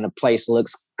back and the place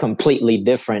looks completely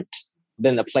different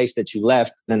than the place that you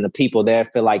left, then the people there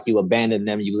feel like you abandoned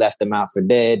them. You left them out for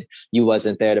dead. You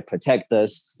wasn't there to protect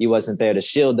us. You wasn't there to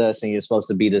shield us. And you're supposed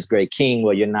to be this great king.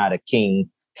 Well, you're not a king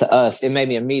to us. It made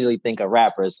me immediately think of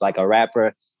rappers. Like a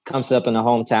rapper comes up in the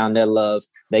hometown, they're loved.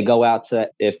 They go out to,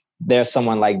 if there's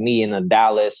someone like me in a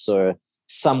Dallas or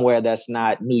somewhere that's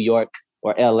not New York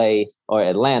or LA or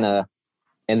Atlanta,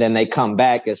 and then they come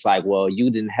back, it's like, well, you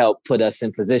didn't help put us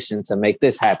in position to make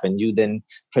this happen. You didn't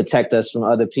protect us from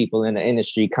other people in the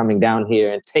industry coming down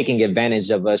here and taking advantage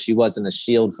of us. You wasn't a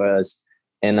shield for us.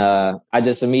 And I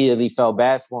just immediately felt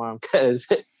bad for him, because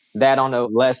that on a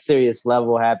less serious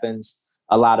level happens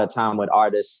a lot of time with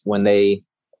artists when they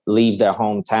leave their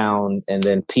hometown, and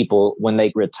then people, when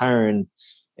they return,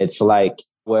 it's like,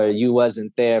 well, you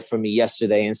wasn't there for me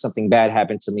yesterday and something bad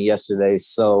happened to me yesterday,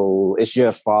 so it's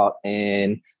your fault.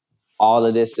 And all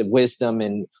of this wisdom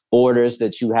and orders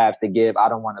that you have to give, I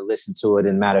don't want to listen to it.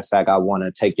 And matter of fact, I want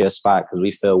to take your spot because we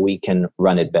feel we can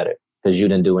run it better because you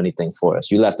didn't do anything for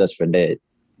us. You left us for dead.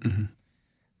 Mm-hmm.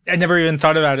 I never even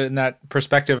thought about it in that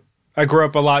perspective. I grew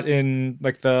up a lot in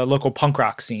like the local punk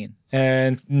rock scene.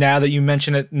 And now that you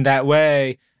mention it in that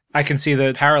way, I can see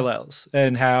the parallels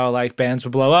and how like bands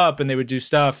would blow up and they would do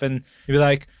stuff and you'd be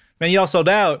like, man, you all sold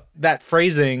out. That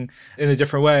phrasing in a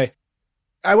different way.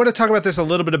 I want to talk about this a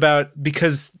little bit about,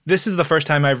 because this is the first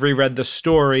time I've reread the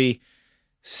story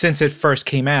since it first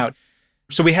came out.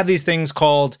 So we have these things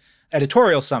called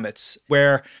editorial summits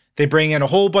where they bring in a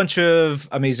whole bunch of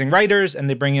amazing writers and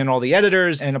they bring in all the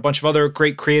editors and a bunch of other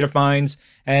great creative minds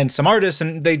and some artists,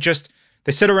 and they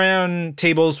sit around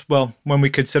tables, well, when we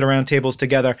could sit around tables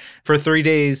together for 3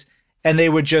 days, and they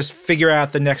would just figure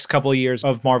out the next couple of years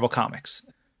of Marvel Comics.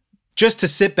 Just to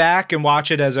sit back and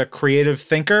watch it as a creative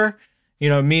thinker,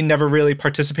 me never really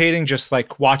participating, just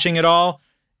like watching it all,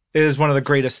 is one of the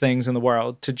greatest things in the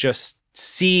world, to just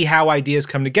see how ideas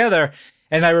come together.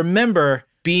 And I remember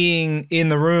being in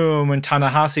the room when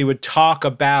Ta-Nehisi would talk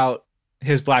about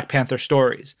his Black Panther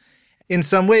stories. In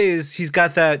some ways, he's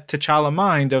got that T'Challa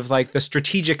mind of like the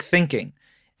strategic thinking,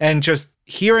 and just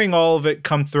hearing all of it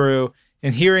come through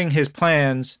and hearing his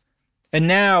plans. And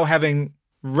now having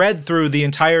read through the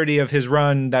entirety of his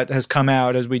run that has come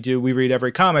out, as we read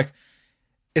every comic,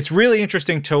 it's really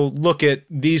interesting to look at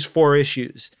these 4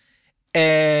 issues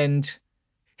and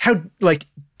how like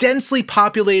densely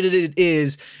populated it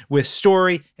is with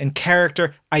story and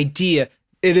character idea.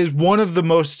 It is one of the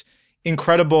most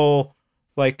incredible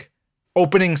like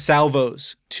opening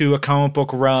salvos to a comic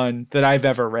book run that I've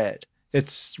ever read.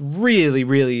 It's really,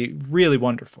 really, really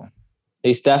wonderful.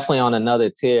 He's definitely on another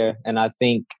tier. And I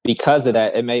think because of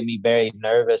that, it made me very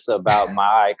nervous about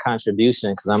my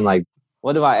contribution, because I'm like,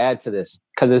 what do I add to this?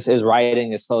 Because his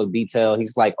writing is so detailed.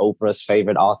 He's like Oprah's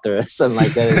favorite author or something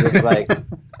like that. It's just like,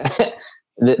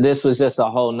 this was just a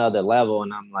whole nother level.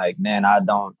 And I'm like, man, I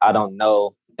don't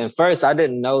know. And first, I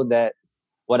didn't know that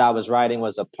what I was writing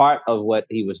was a part of what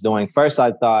he was doing. First,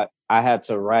 I thought I had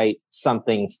to write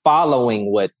something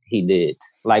following what he did.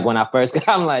 Like when I first got,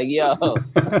 I'm like, yo,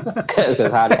 because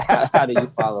how do you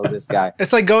follow this guy?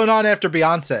 It's like going on after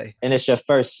Beyonce. And it's your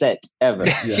first set ever.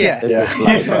 Yeah. It's just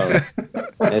like,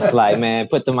 bro, it's like, man,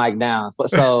 put the mic down.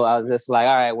 So I was just like,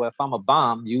 all right, well, if I'm a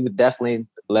bomb, you would definitely,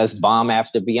 let's bomb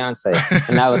after Beyonce.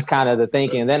 And that was kind of the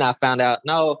thinking. And then I found out,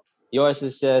 no, yours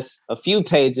is just a few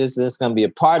pages. It's going to be a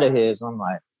part of his. I'm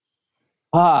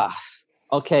like,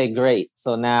 okay, great.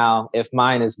 So now if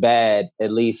mine is bad,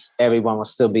 at least everyone will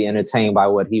still be entertained by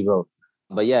what he wrote.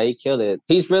 But yeah, he killed it.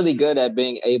 He's really good at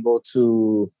being able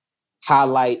to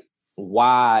highlight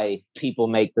why people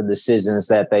make the decisions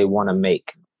that they want to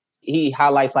make. He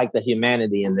highlights like the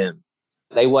humanity in them.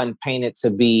 They wasn't painted to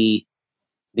be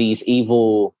these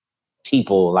evil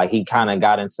people. Like he kind of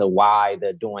got into why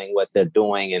they're doing what they're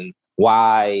doing and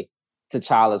why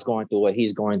T'Challa's going through what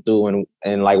he's going through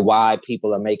and like why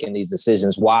people are making these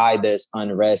decisions, why there's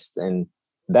unrest. And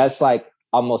that's like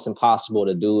almost impossible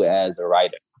to do as a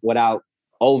writer without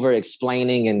over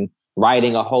explaining and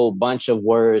writing a whole bunch of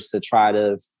words to try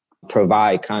to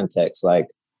provide context. Like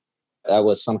that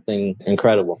was something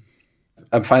incredible.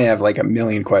 I'm finding I have like a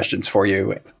million questions for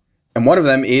you. And one of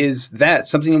them is that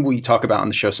something we talk about on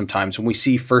the show sometimes when we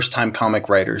see first-time comic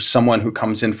writers, someone who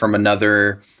comes in from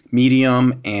another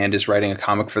medium and is writing a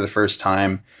comic for the first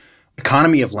time.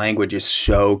 economy of language is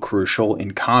so crucial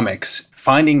in comics.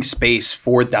 Finding space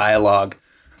for dialogue,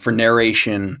 for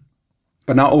narration,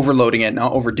 but not overloading it,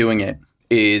 not overdoing it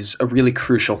is a really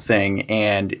crucial thing.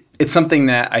 And it's something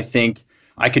that I think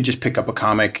I could just pick up a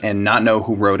comic and not know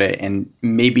who wrote it and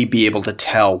maybe be able to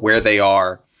tell where they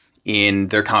are in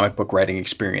their comic book writing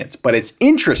experience. But it's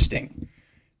interesting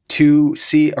to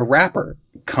see a rapper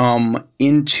come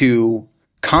into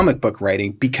comic book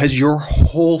writing because your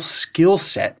whole skill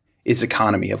set is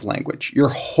economy of language. Your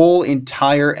whole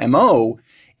entire MO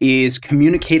is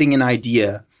communicating an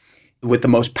idea with the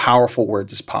most powerful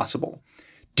words as possible.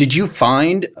 Did you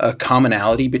find a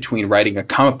commonality between writing a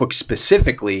comic book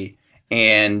specifically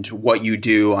and what you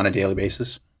do on a daily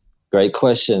basis? Great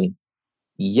question.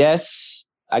 Yes,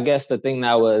 I guess the thing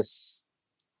that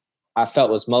I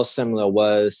felt was most similar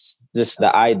was just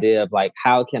the idea of like,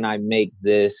 how can I make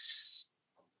this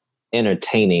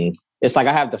entertaining? It's like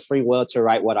I have the free will to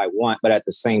write what I want, but at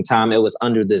the same time, it was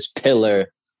under this pillar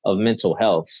of mental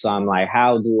health. So I'm like,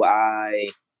 how do I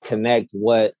connect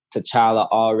what T'Challa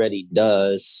already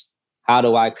does? How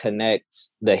do I connect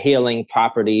the healing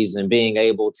properties and being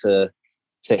able to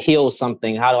heal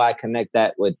something? How do I connect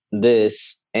that with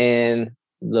this? And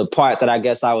the part that I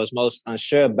guess I was most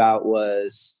unsure about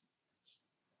was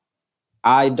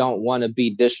I don't want to be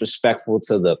disrespectful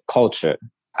to the culture.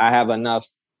 I have enough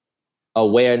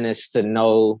awareness to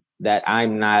know that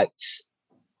I'm not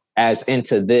as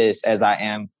into this as I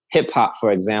am hip hop,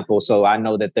 for example. So I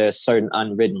know that there's certain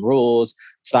unwritten rules.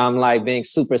 So I'm like being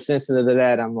super sensitive to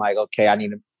that. I'm like, okay, I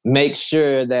need to make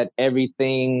sure that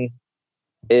everything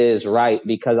is right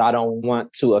because I don't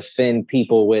want to offend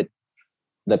people with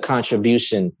the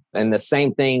contribution. And the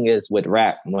same thing is with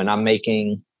rap. When I'm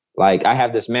making, like, I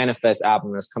have this Manifest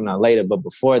album that's coming out later, but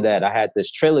before that, I had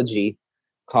this trilogy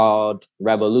called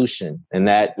Revolution. And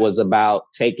that was about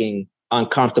taking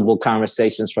uncomfortable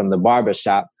conversations from the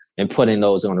barbershop and putting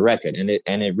those on record. And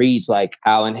it reads like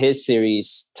how in his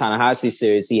series, Ta-Nehisi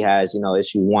series, he has,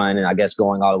 issue 1 and I guess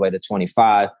going all the way to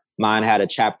 25. Mine had a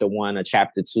chapter 1, a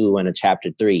chapter 2, and a chapter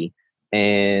 3.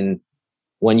 And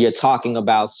when you're talking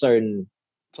about certain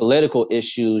political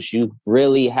issues, you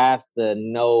really have to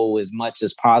know as much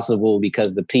as possible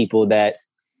because the people that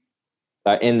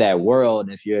are in that world,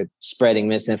 if you're spreading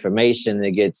misinformation,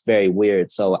 it gets very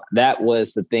weird. So that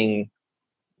was the thing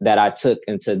that I took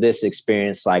into this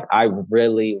experience. Like, I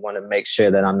really want to make sure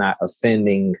that I'm not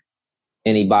offending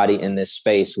anybody in this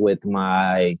space with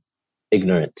my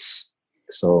ignorance.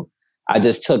 So I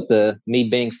just took me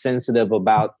being sensitive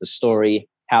about the story,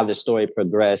 how the story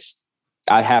progressed.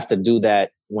 I have to do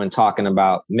that when talking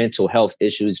about mental health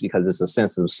issues because it's a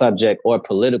sensitive subject, or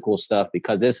political stuff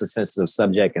because it's a sensitive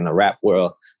subject in the rap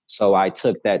world. So I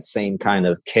took that same kind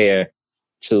of care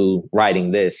to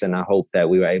writing this, and I hope that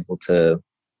we were able to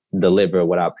deliver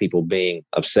without people being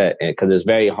upset. And because it's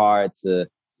very hard to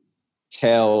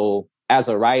tell as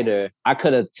a writer, I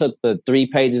could have took the 3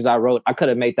 pages I wrote, I could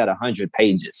have made that 100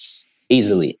 pages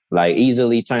easily, like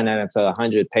easily turn that into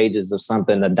 100 pages of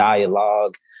something, the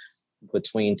dialogue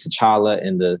between T'Challa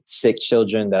and the sick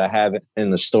children that I have in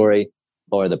the story,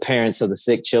 or the parents of the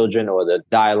sick children, or the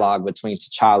dialogue between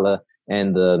T'Challa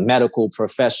and the medical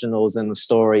professionals in the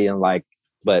story. And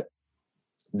but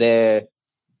they're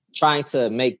trying to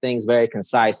make things very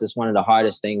concise. It's one of the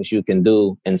hardest things you can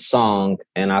do in song.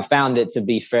 And I found it to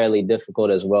be fairly difficult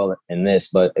as well in this,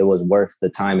 but it was worth the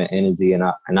time and energy. And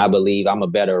I believe I'm a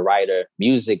better writer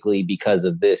musically because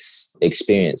of this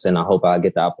experience. And I hope I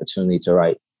get the opportunity to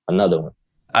write another one.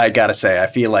 I gotta say, I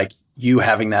feel like you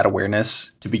having that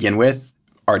awareness to begin with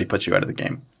already puts you out of the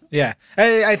game. Yeah.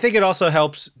 I think it also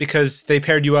helps because they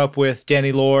paired you up with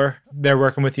Danny Lore. They're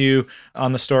working with you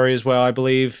on the story as well, I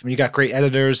believe. You got great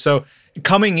editors. So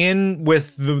coming in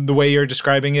with the way you're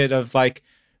describing it of like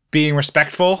being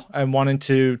respectful and wanting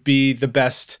to be the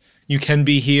best you can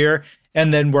be here,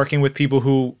 and then working with people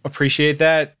who appreciate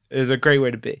that is a great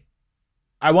way to be.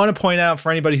 I want to point out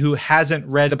for anybody who hasn't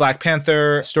read the Black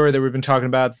Panther story that we've been talking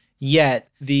about yet,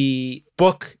 the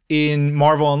book in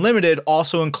Marvel Unlimited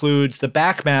also includes the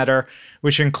back matter,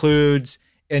 which includes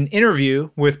an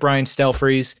interview with Brian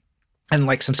Stelfreeze and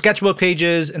like some sketchbook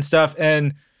pages and stuff.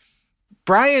 And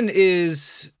Brian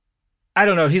is, I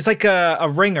don't know, he's like a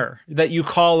ringer that you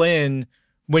call in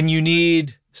when you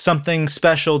need something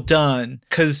special done,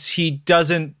 because he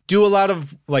doesn't do a lot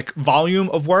of like volume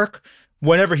of work.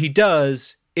 Whenever he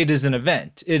does, it is an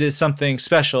event. It is something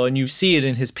special, and you see it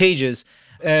in his pages.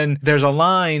 And there's a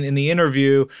line in the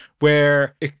interview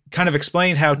where it kind of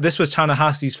explained how this was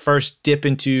Ta-Nehisi's first dip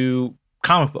into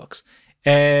comic books.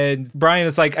 And Brian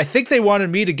is like, I think they wanted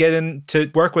me to get in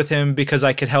to work with him because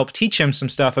I could help teach him some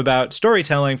stuff about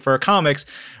storytelling for comics.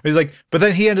 He's like, but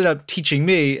then he ended up teaching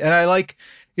me. And I like,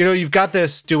 you've got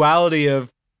this duality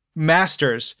of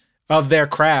masters of their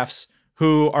crafts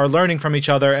who are learning from each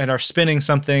other and are spinning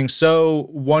something so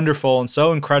wonderful and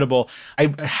so incredible.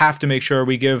 I have to make sure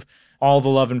we give all the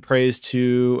love and praise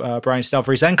to Brian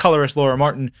Stelfreeze and colorist Laura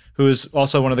Martin, who is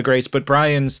also one of the greats. But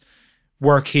Brian's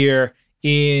work here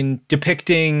in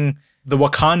depicting the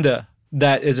Wakanda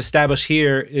that is established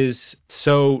here is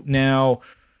so now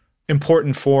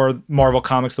important for Marvel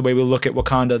Comics, the way we look at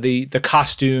Wakanda, the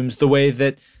costumes, the way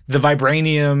that the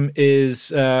vibranium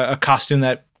is a costume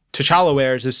that T'Challa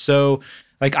wears is so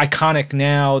like iconic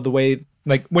now, the way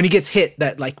like when he gets hit,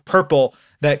 that like purple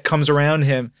that comes around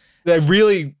him. I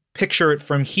really picture it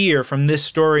from here, from this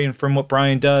story and from what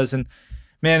Brian does. And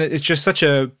man, it's just such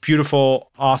a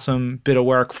beautiful, awesome bit of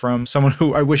work from someone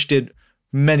who I wish did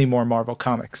many more Marvel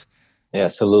comics. Yeah,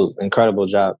 salute. Incredible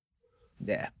job.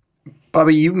 Yeah.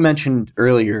 Bobby, you mentioned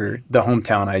earlier the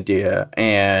hometown idea,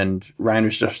 and Ryan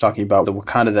was just talking about the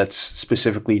Wakanda that's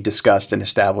specifically discussed and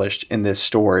established in this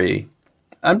story.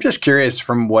 I'm just curious,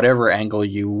 from whatever angle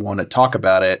you want to talk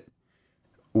about it,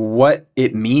 what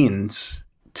it means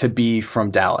to be from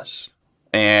Dallas,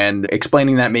 and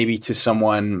explaining that maybe to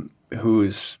someone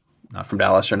who's not from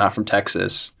Dallas or not from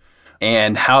Texas,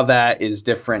 and how that is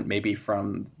different maybe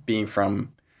from being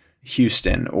from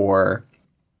Houston or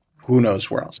who knows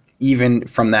where else, even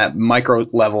from that micro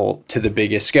level to the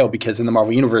biggest scale. Because in the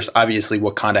Marvel Universe, obviously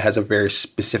Wakanda has a very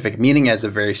specific meaning, has a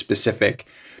very specific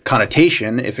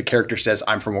connotation. If a character says,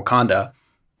 I'm from Wakanda,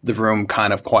 the room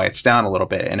kind of quiets down a little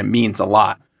bit, and it means a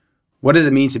lot. What does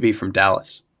it mean to be from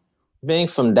Dallas? Being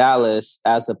from Dallas,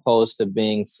 as opposed to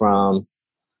being from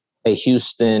a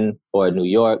Houston or New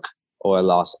York or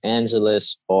Los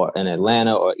Angeles or an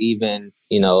Atlanta or even,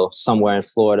 somewhere in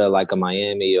Florida like a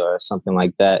Miami or something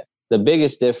like that. The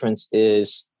biggest difference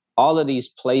is all of these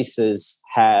places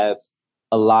have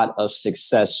a lot of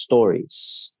success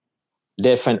stories.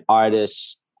 Different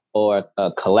artists or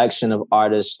a collection of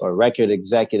artists or record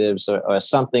executives or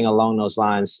something along those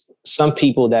lines. Some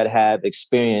people that have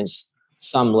experienced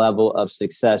some level of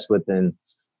success within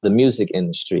the music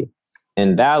industry.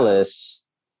 In Dallas,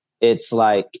 it's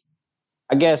like,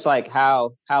 I guess like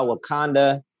how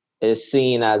Wakanda is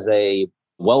seen as a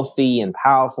wealthy and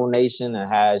powerful nation that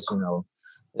has, the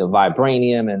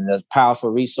vibranium and the powerful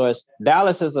resource.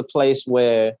 Dallas is a place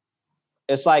where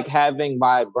it's like having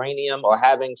vibranium or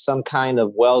having some kind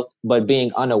of wealth, but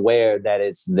being unaware that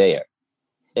it's there.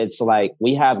 It's like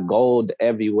we have gold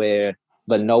everywhere,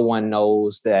 but no one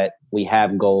knows that we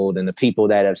have gold. And the people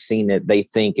that have seen it, they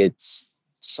think it's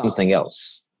something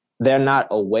else. They're not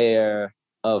aware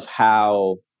of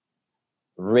how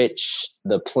rich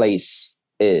the place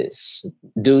is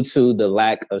due to the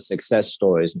lack of success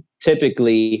stories.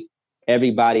 Typically,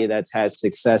 everybody that's had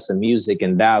success in music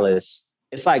in Dallas,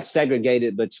 it's like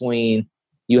segregated between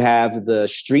you have the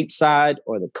street side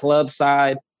or the club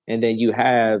side, and then you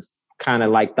have kind of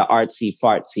like the artsy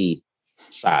fartsy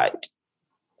side.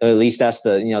 At least that's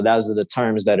those are the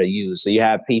terms that are used. So you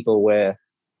have people where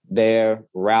their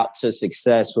route to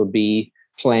success would be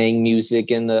playing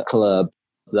music in the club,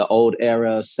 the old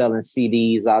era of selling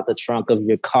CDs out the trunk of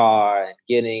your car and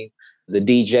getting the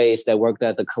DJs that worked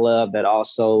at the club that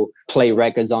also play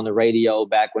records on the radio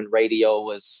back when radio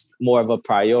was more of a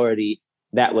priority.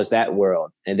 That was that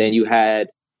world. And then you had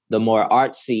the more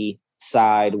artsy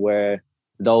side where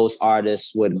those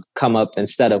artists would come up,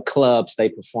 instead of clubs, they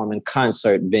perform in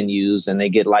concert venues and they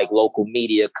get like local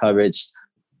media coverage.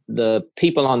 The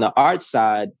people on the art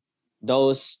side,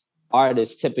 those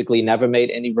artists typically never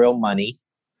made any real money.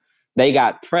 They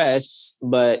got press,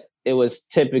 but it was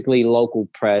typically local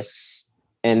press,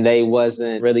 and they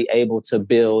wasn't really able to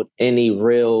build any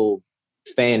real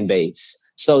fan base.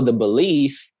 So the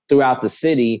belief throughout the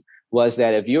city was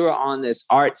that if you were on this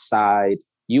art side,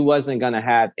 you wasn't going to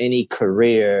have any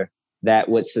career that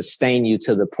would sustain you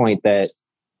to the point that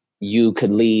you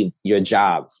could leave your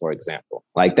job, for example.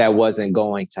 Like that wasn't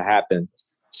going to happen.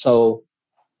 So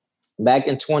back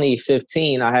in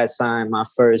 2015, I had signed my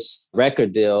first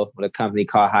record deal with a company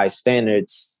called High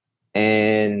Standards,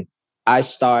 and I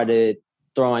started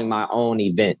throwing my own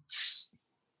events.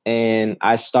 And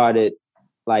I started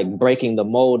like breaking the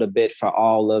mold a bit for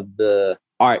all of the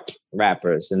art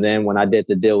rappers. And then when I did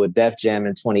the deal with Def Jam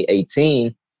in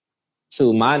 2018,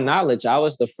 to my knowledge, I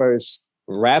was the first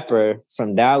rapper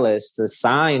from Dallas to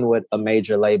sign with a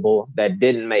major label that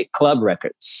didn't make club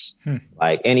records.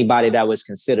 Like anybody that was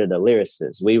considered a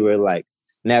lyricist, we were like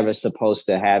never supposed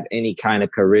to have any kind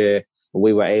of career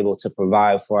we were able to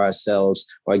provide for ourselves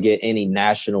or get any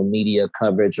national media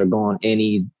coverage or go on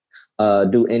any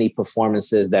do any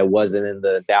performances that wasn't in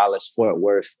the Dallas-Fort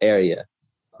Worth area.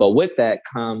 But with that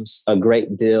comes a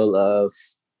great deal of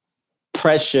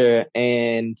pressure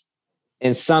and,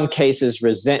 in some cases,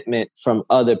 resentment from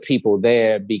other people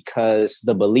there, because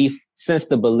since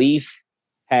the belief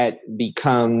had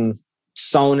become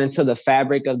sewn into the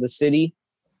fabric of the city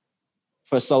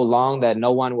for so long that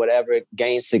no one would ever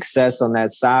gain success on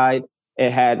that side,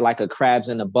 it had like a crabs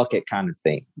in a bucket kind of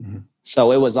thing. Mm-hmm.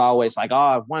 So it was always like,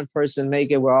 oh, if one person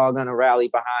make it, we're all going to rally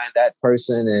behind that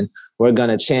person and we're going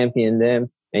to champion them.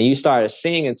 And you started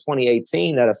seeing in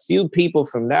 2018 that a few people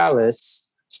from Dallas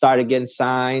started getting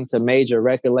signed to major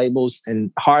record labels,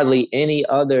 and hardly any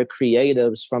other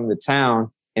creatives from the town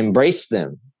embraced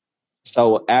them.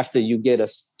 So after you get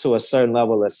to a certain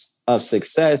level of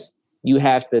success, you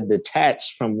have to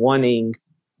detach from wanting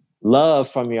love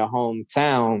from your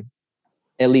hometown,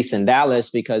 at least in Dallas,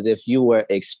 because if you were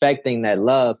expecting that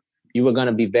love, you were going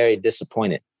to be very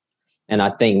disappointed. And I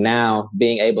think now,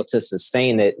 being able to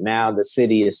sustain it, now the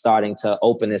city is starting to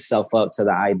open itself up to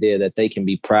the idea that they can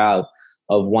be proud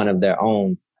of one of their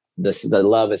own. The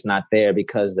love is not there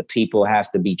because the people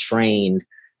have to be trained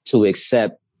to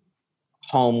accept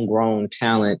homegrown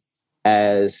talent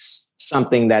as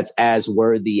something that's as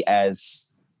worthy as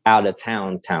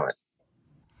out-of-town talent.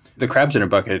 The crabs in a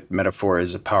bucket metaphor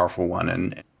is a powerful one,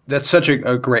 and that's such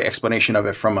a great explanation of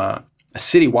it from a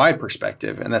citywide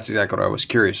perspective, and that's exactly what I was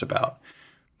curious about.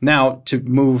 Now, to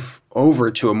move over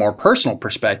to a more personal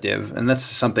perspective, and that's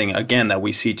something, again, that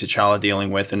we see T'Challa dealing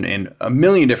with in a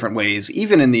million different ways,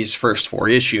 even in these first 4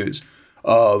 issues,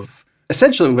 of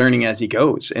essentially learning as he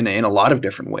goes in a lot of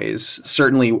different ways,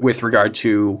 certainly with regard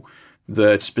to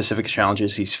the specific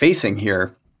challenges he's facing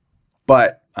here.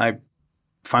 But I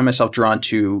find myself drawn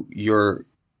to your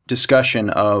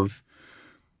discussion of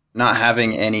not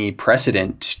having any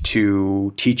precedent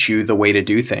to teach you the way to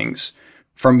do things.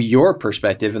 From your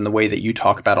perspective and the way that you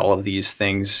talk about all of these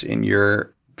things in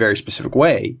your very specific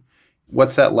way,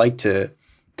 what's that like to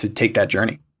take that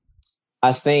journey?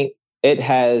 I think it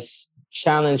has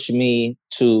challenged me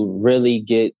to really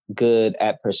get good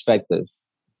at perspective.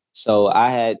 So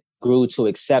I had grew to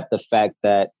accept the fact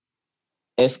that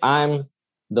if I'm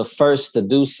the first to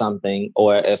do something,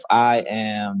 or if I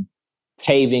am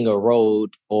paving a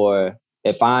road, or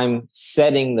if I'm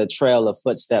setting the trail of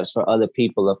footsteps for other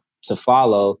people to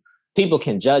follow, people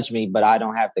can judge me, but I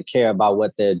don't have to care about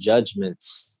what their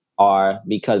judgments are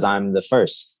because I'm the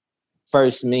first.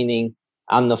 First meaning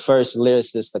I'm the first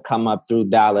lyricist to come up through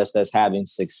Dallas that's having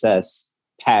success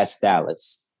past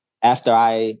Dallas. After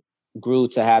I grew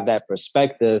to have that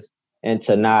perspective and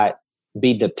to not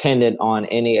be dependent on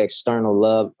any external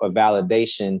love or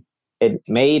validation, it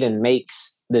made and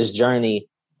makes this journey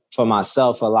for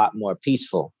myself a lot more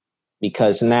peaceful,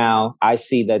 because now I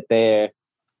see that there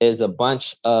is a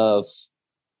bunch of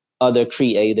other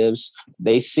creatives.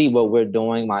 They see what we're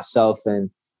doing, myself and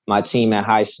my team at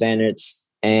High Standards,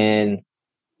 and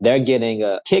they're getting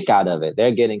a kick out of it.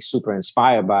 They're getting super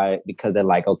inspired by it because they're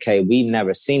like, okay, we've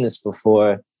never seen this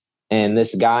before. And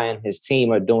this guy and his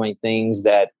team are doing things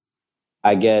that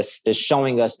I guess is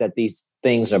showing us that these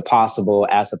things are possible,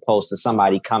 as opposed to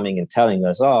somebody coming and telling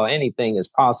us, oh, anything is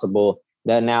possible.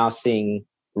 They're now seeing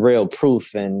real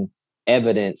proof and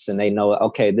evidence, and they know,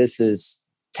 okay, this is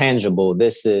tangible.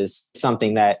 This is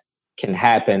something that can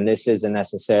happen. This isn't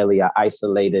necessarily an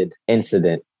isolated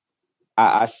incident.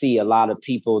 I see a lot of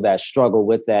people that struggle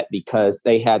with that because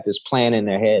they have this plan in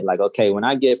their head, like, okay, when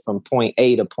I get from point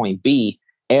A to point B,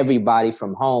 everybody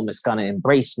from home is going to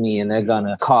embrace me and they're going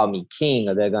to call me king,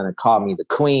 or they're going to call me the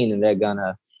queen, and they're going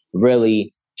to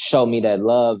really show me that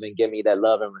love and give me that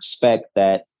love and respect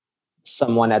that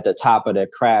someone at the top of their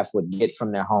craft would get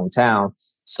from their hometown.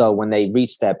 So when they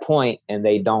reach that point and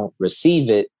they don't receive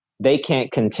it, they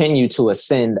can't continue to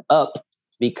ascend up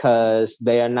because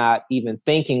they are not even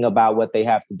thinking about what they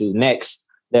have to do next.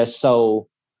 They're so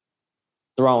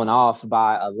thrown off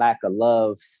by a lack of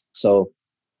love. So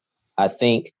I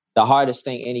think the hardest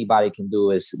thing anybody can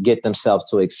do is get themselves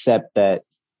to accept that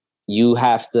you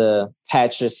have to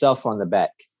pat yourself on the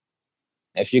back.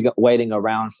 If you're waiting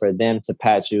around for them to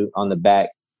pat you on the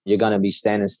back, you're going to be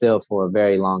standing still for a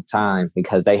very long time,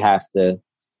 because they have to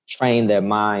train their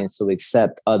minds to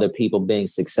accept other people being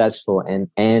successful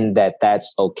and that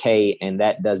that's okay. And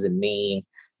that doesn't mean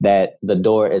that the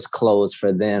door is closed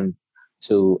for them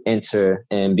to enter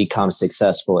and become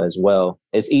successful as well.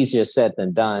 It's easier said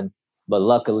than done. But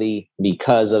luckily,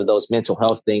 because of those mental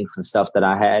health things and stuff that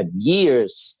I had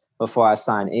years before I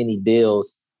signed any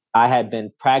deals, I had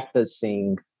been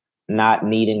practicing not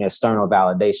needing external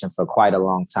validation for quite a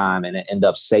long time. And it ended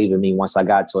up saving me once I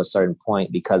got to a certain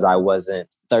point because I wasn't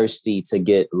thirsty to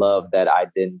get love that I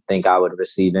didn't think I would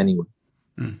receive anyway.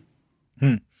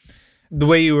 The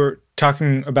way you were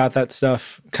talking about that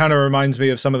stuff kind of reminds me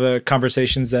of some of the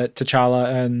conversations that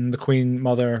T'Challa and the Queen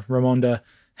Mother Ramonda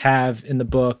have in the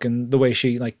book, and the way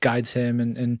she like guides him,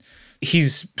 and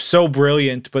he's so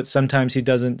brilliant, but sometimes he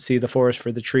doesn't see the forest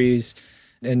for the trees,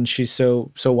 and she's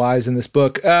so wise in this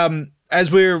book.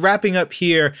 As we're wrapping up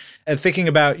here and thinking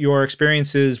about your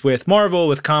experiences with Marvel,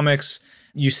 with comics,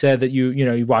 you said that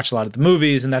you watch a lot of the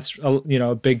movies, and that's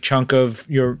a big chunk of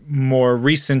your more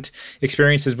recent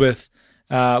experiences with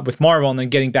Marvel, and then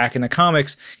getting back into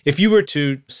comics. If you were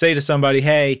to say to somebody,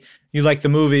 hey, you like the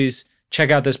movies, check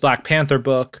out this Black Panther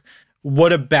book,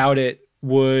 what about it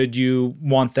would you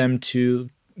want them to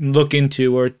look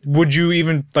into? Or would you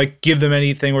even like give them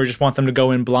anything, or just want them to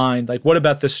go in blind? Like, what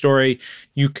about this story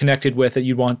you connected with that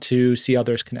you'd want to see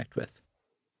others connect with?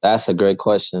 That's a great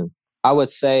question. I would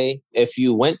say if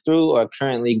you went through or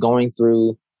currently going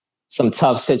through some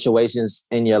tough situations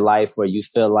in your life where you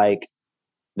feel like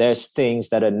there's things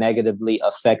that are negatively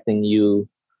affecting you,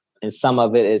 and some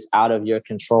of it is out of your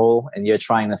control, and you're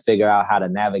trying to figure out how to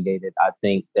navigate it, I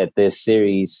think that this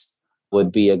series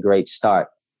would be a great start,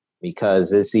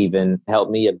 because it's even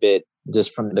helped me a bit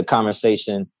just from the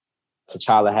conversation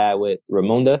T'Challa had with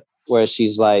Ramonda, where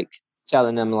she's like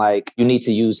telling them like, you need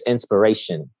to use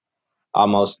inspiration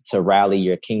almost to rally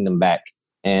your kingdom back.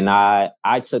 And I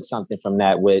took something from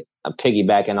that with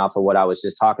piggybacking off of what I was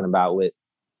just talking about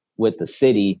with the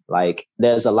city. Like,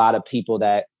 there's a lot of people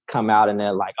that come out and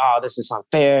they're like, oh, this is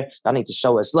unfair. Y'all need to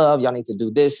show us love. Y'all need to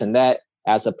do this and that,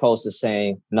 as opposed to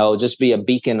saying, no, just be a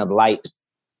beacon of light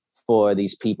for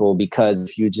these people. Because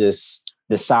if you just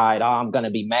decide, oh, I'm going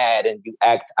to be mad, and you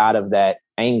act out of that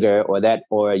anger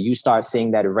or you start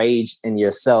seeing that rage in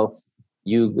yourself,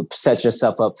 you set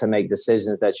yourself up to make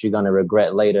decisions that you're going to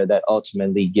regret later, that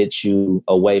ultimately get you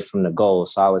away from the goal.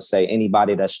 So I would say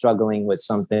anybody that's struggling with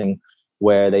something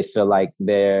where they feel like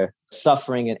they're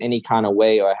suffering in any kind of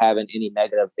way or having any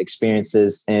negative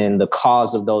experiences, and the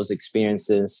cause of those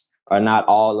experiences are not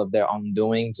all of their own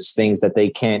doing, just things that they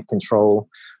can't control,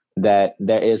 that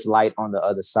there is light on the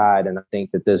other side. And I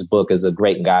think that this book is a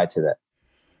great guide to that.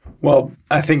 Well,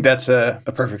 I think that's a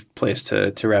perfect place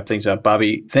to wrap things up.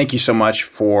 Bobby, thank you so much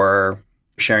for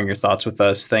sharing your thoughts with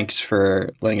us. Thanks for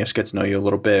letting us get to know you a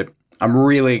little bit. I'm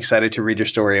really excited to read your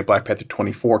story of Black Panther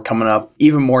 24 coming up,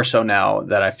 even more so now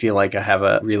that I feel like I have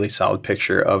a really solid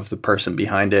picture of the person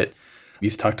behind it.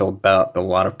 You've talked about a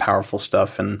lot of powerful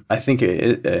stuff, and I think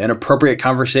an appropriate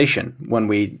conversation when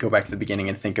we go back to the beginning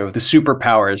and think of the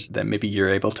superpowers that maybe you're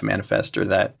able to manifest, or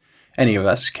that any of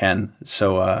us can.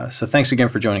 So thanks again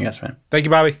for joining us, man. Thank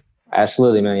you, Bobby.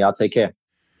 Absolutely, man. Y'all take care.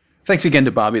 Thanks again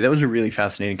to Bobby. That was a really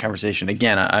fascinating conversation.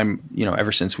 Again, I'm,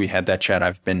 ever since we had that chat,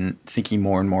 I've been thinking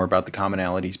more and more about the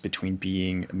commonalities between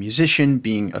being a musician,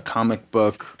 being a comic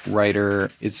book writer.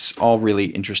 It's all really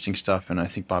interesting stuff, and I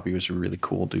think Bobby was a really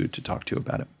cool dude to talk to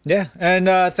about it. Yeah, and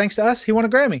thanks to us, he won a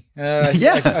Grammy.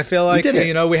 I feel like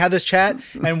we had this chat,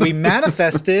 and we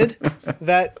manifested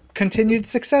that continued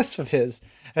success of his.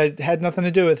 It had nothing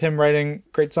to do with him writing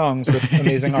great songs with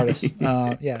amazing artists.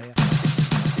 Yeah.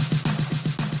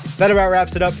 That about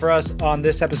wraps it up for us on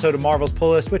this episode of Marvel's Pull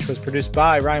List, which was produced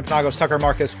by Ryan Panagos, Tucker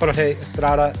Marcus, Jorge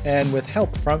Estrada, and with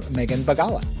help from Megan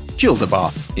Bagala. Jill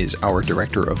DeBoff is our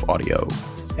director of audio.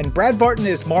 And Brad Barton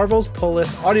is Marvel's Pull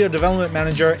List audio development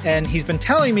manager, and he's been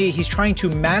telling me he's trying to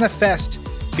manifest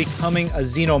becoming a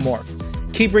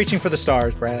xenomorph. Keep reaching for the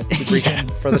stars, Brad. Keep reaching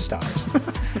for the stars.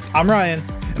 I'm Ryan.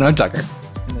 And I'm Tucker.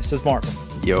 And this is Marvel,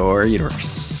 Your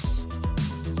universe.